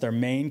their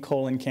main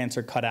colon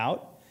cancer cut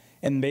out,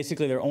 and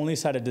basically their only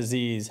site of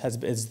disease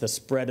is the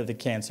spread of the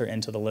cancer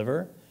into the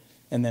liver.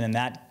 And then in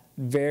that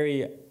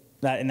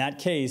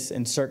case,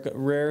 in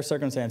rare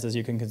circumstances,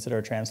 you can consider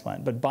a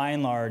transplant. But by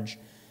and large,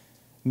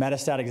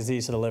 metastatic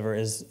disease to the liver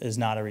is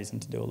not a reason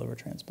to do a liver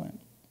transplant.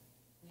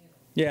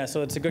 Yeah,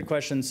 so it's a good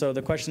question. So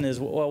the question is,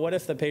 well, what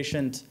if the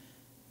patient,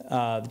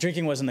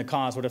 drinking wasn't the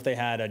cause? What if they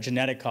had a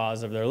genetic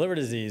cause of their liver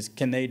disease?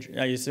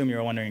 I assume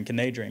you're wondering, can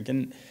they drink?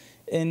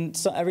 And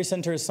so every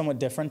center is somewhat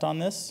different on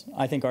this.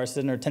 I think our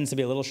center tends to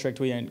be a little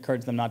strict. We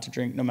encourage them not to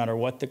drink no matter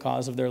what the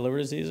cause of their liver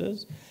disease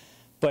is.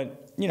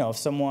 But, if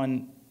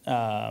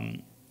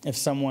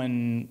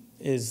someone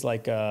is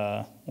like,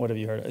 what have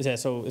you heard? Yeah,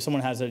 so if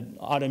someone has an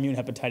autoimmune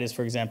hepatitis,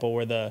 for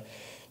example,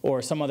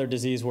 or some other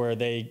disease where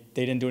they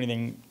didn't do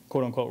anything,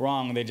 quote unquote,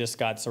 wrong, they just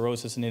got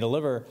cirrhosis and need a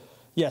liver,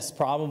 yes,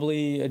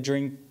 probably a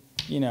drink,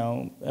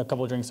 a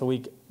couple of drinks a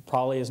week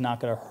probably is not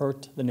going to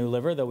hurt the new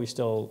liver, though we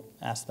still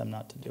ask them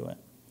not to do it.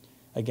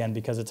 Again,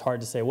 because it's hard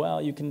to say,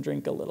 well, you can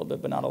drink a little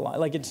bit, but not a lot.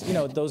 Like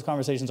those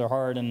conversations are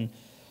hard,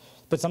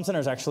 but some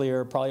centers actually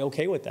are probably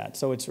okay with that.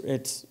 So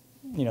it's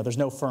there's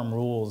no firm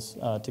rules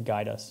to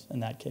guide us in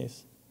that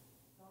case.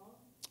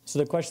 So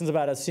the question's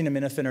about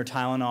acetaminophen or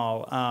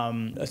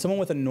Tylenol. Someone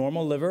with a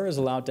normal liver is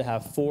allowed to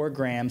have 4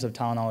 grams of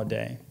Tylenol a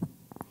day.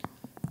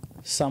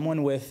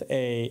 Someone with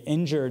a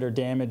injured or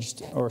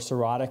damaged or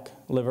cirrhotic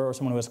liver, or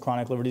someone who has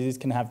chronic liver disease,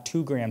 can have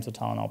 2 grams of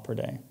Tylenol per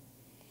day.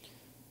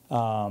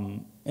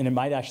 And it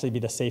might actually be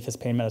the safest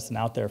pain medicine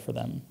out there for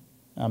them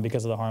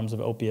because of the harms of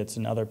opiates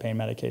and other pain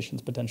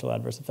medications, potential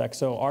adverse effects.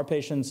 So our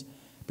patients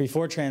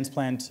before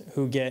transplant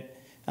who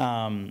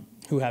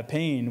have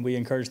pain, we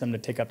encourage them to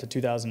take up to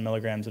 2,000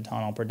 milligrams of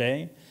Tylenol per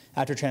day.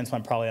 After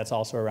transplant, probably that's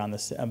also around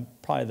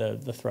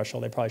the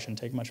threshold. They probably shouldn't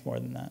take much more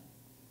than that.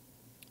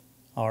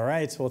 All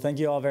right. Well, thank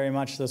you all very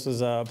much. This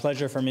was a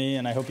pleasure for me,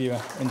 and I hope you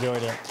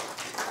enjoyed it.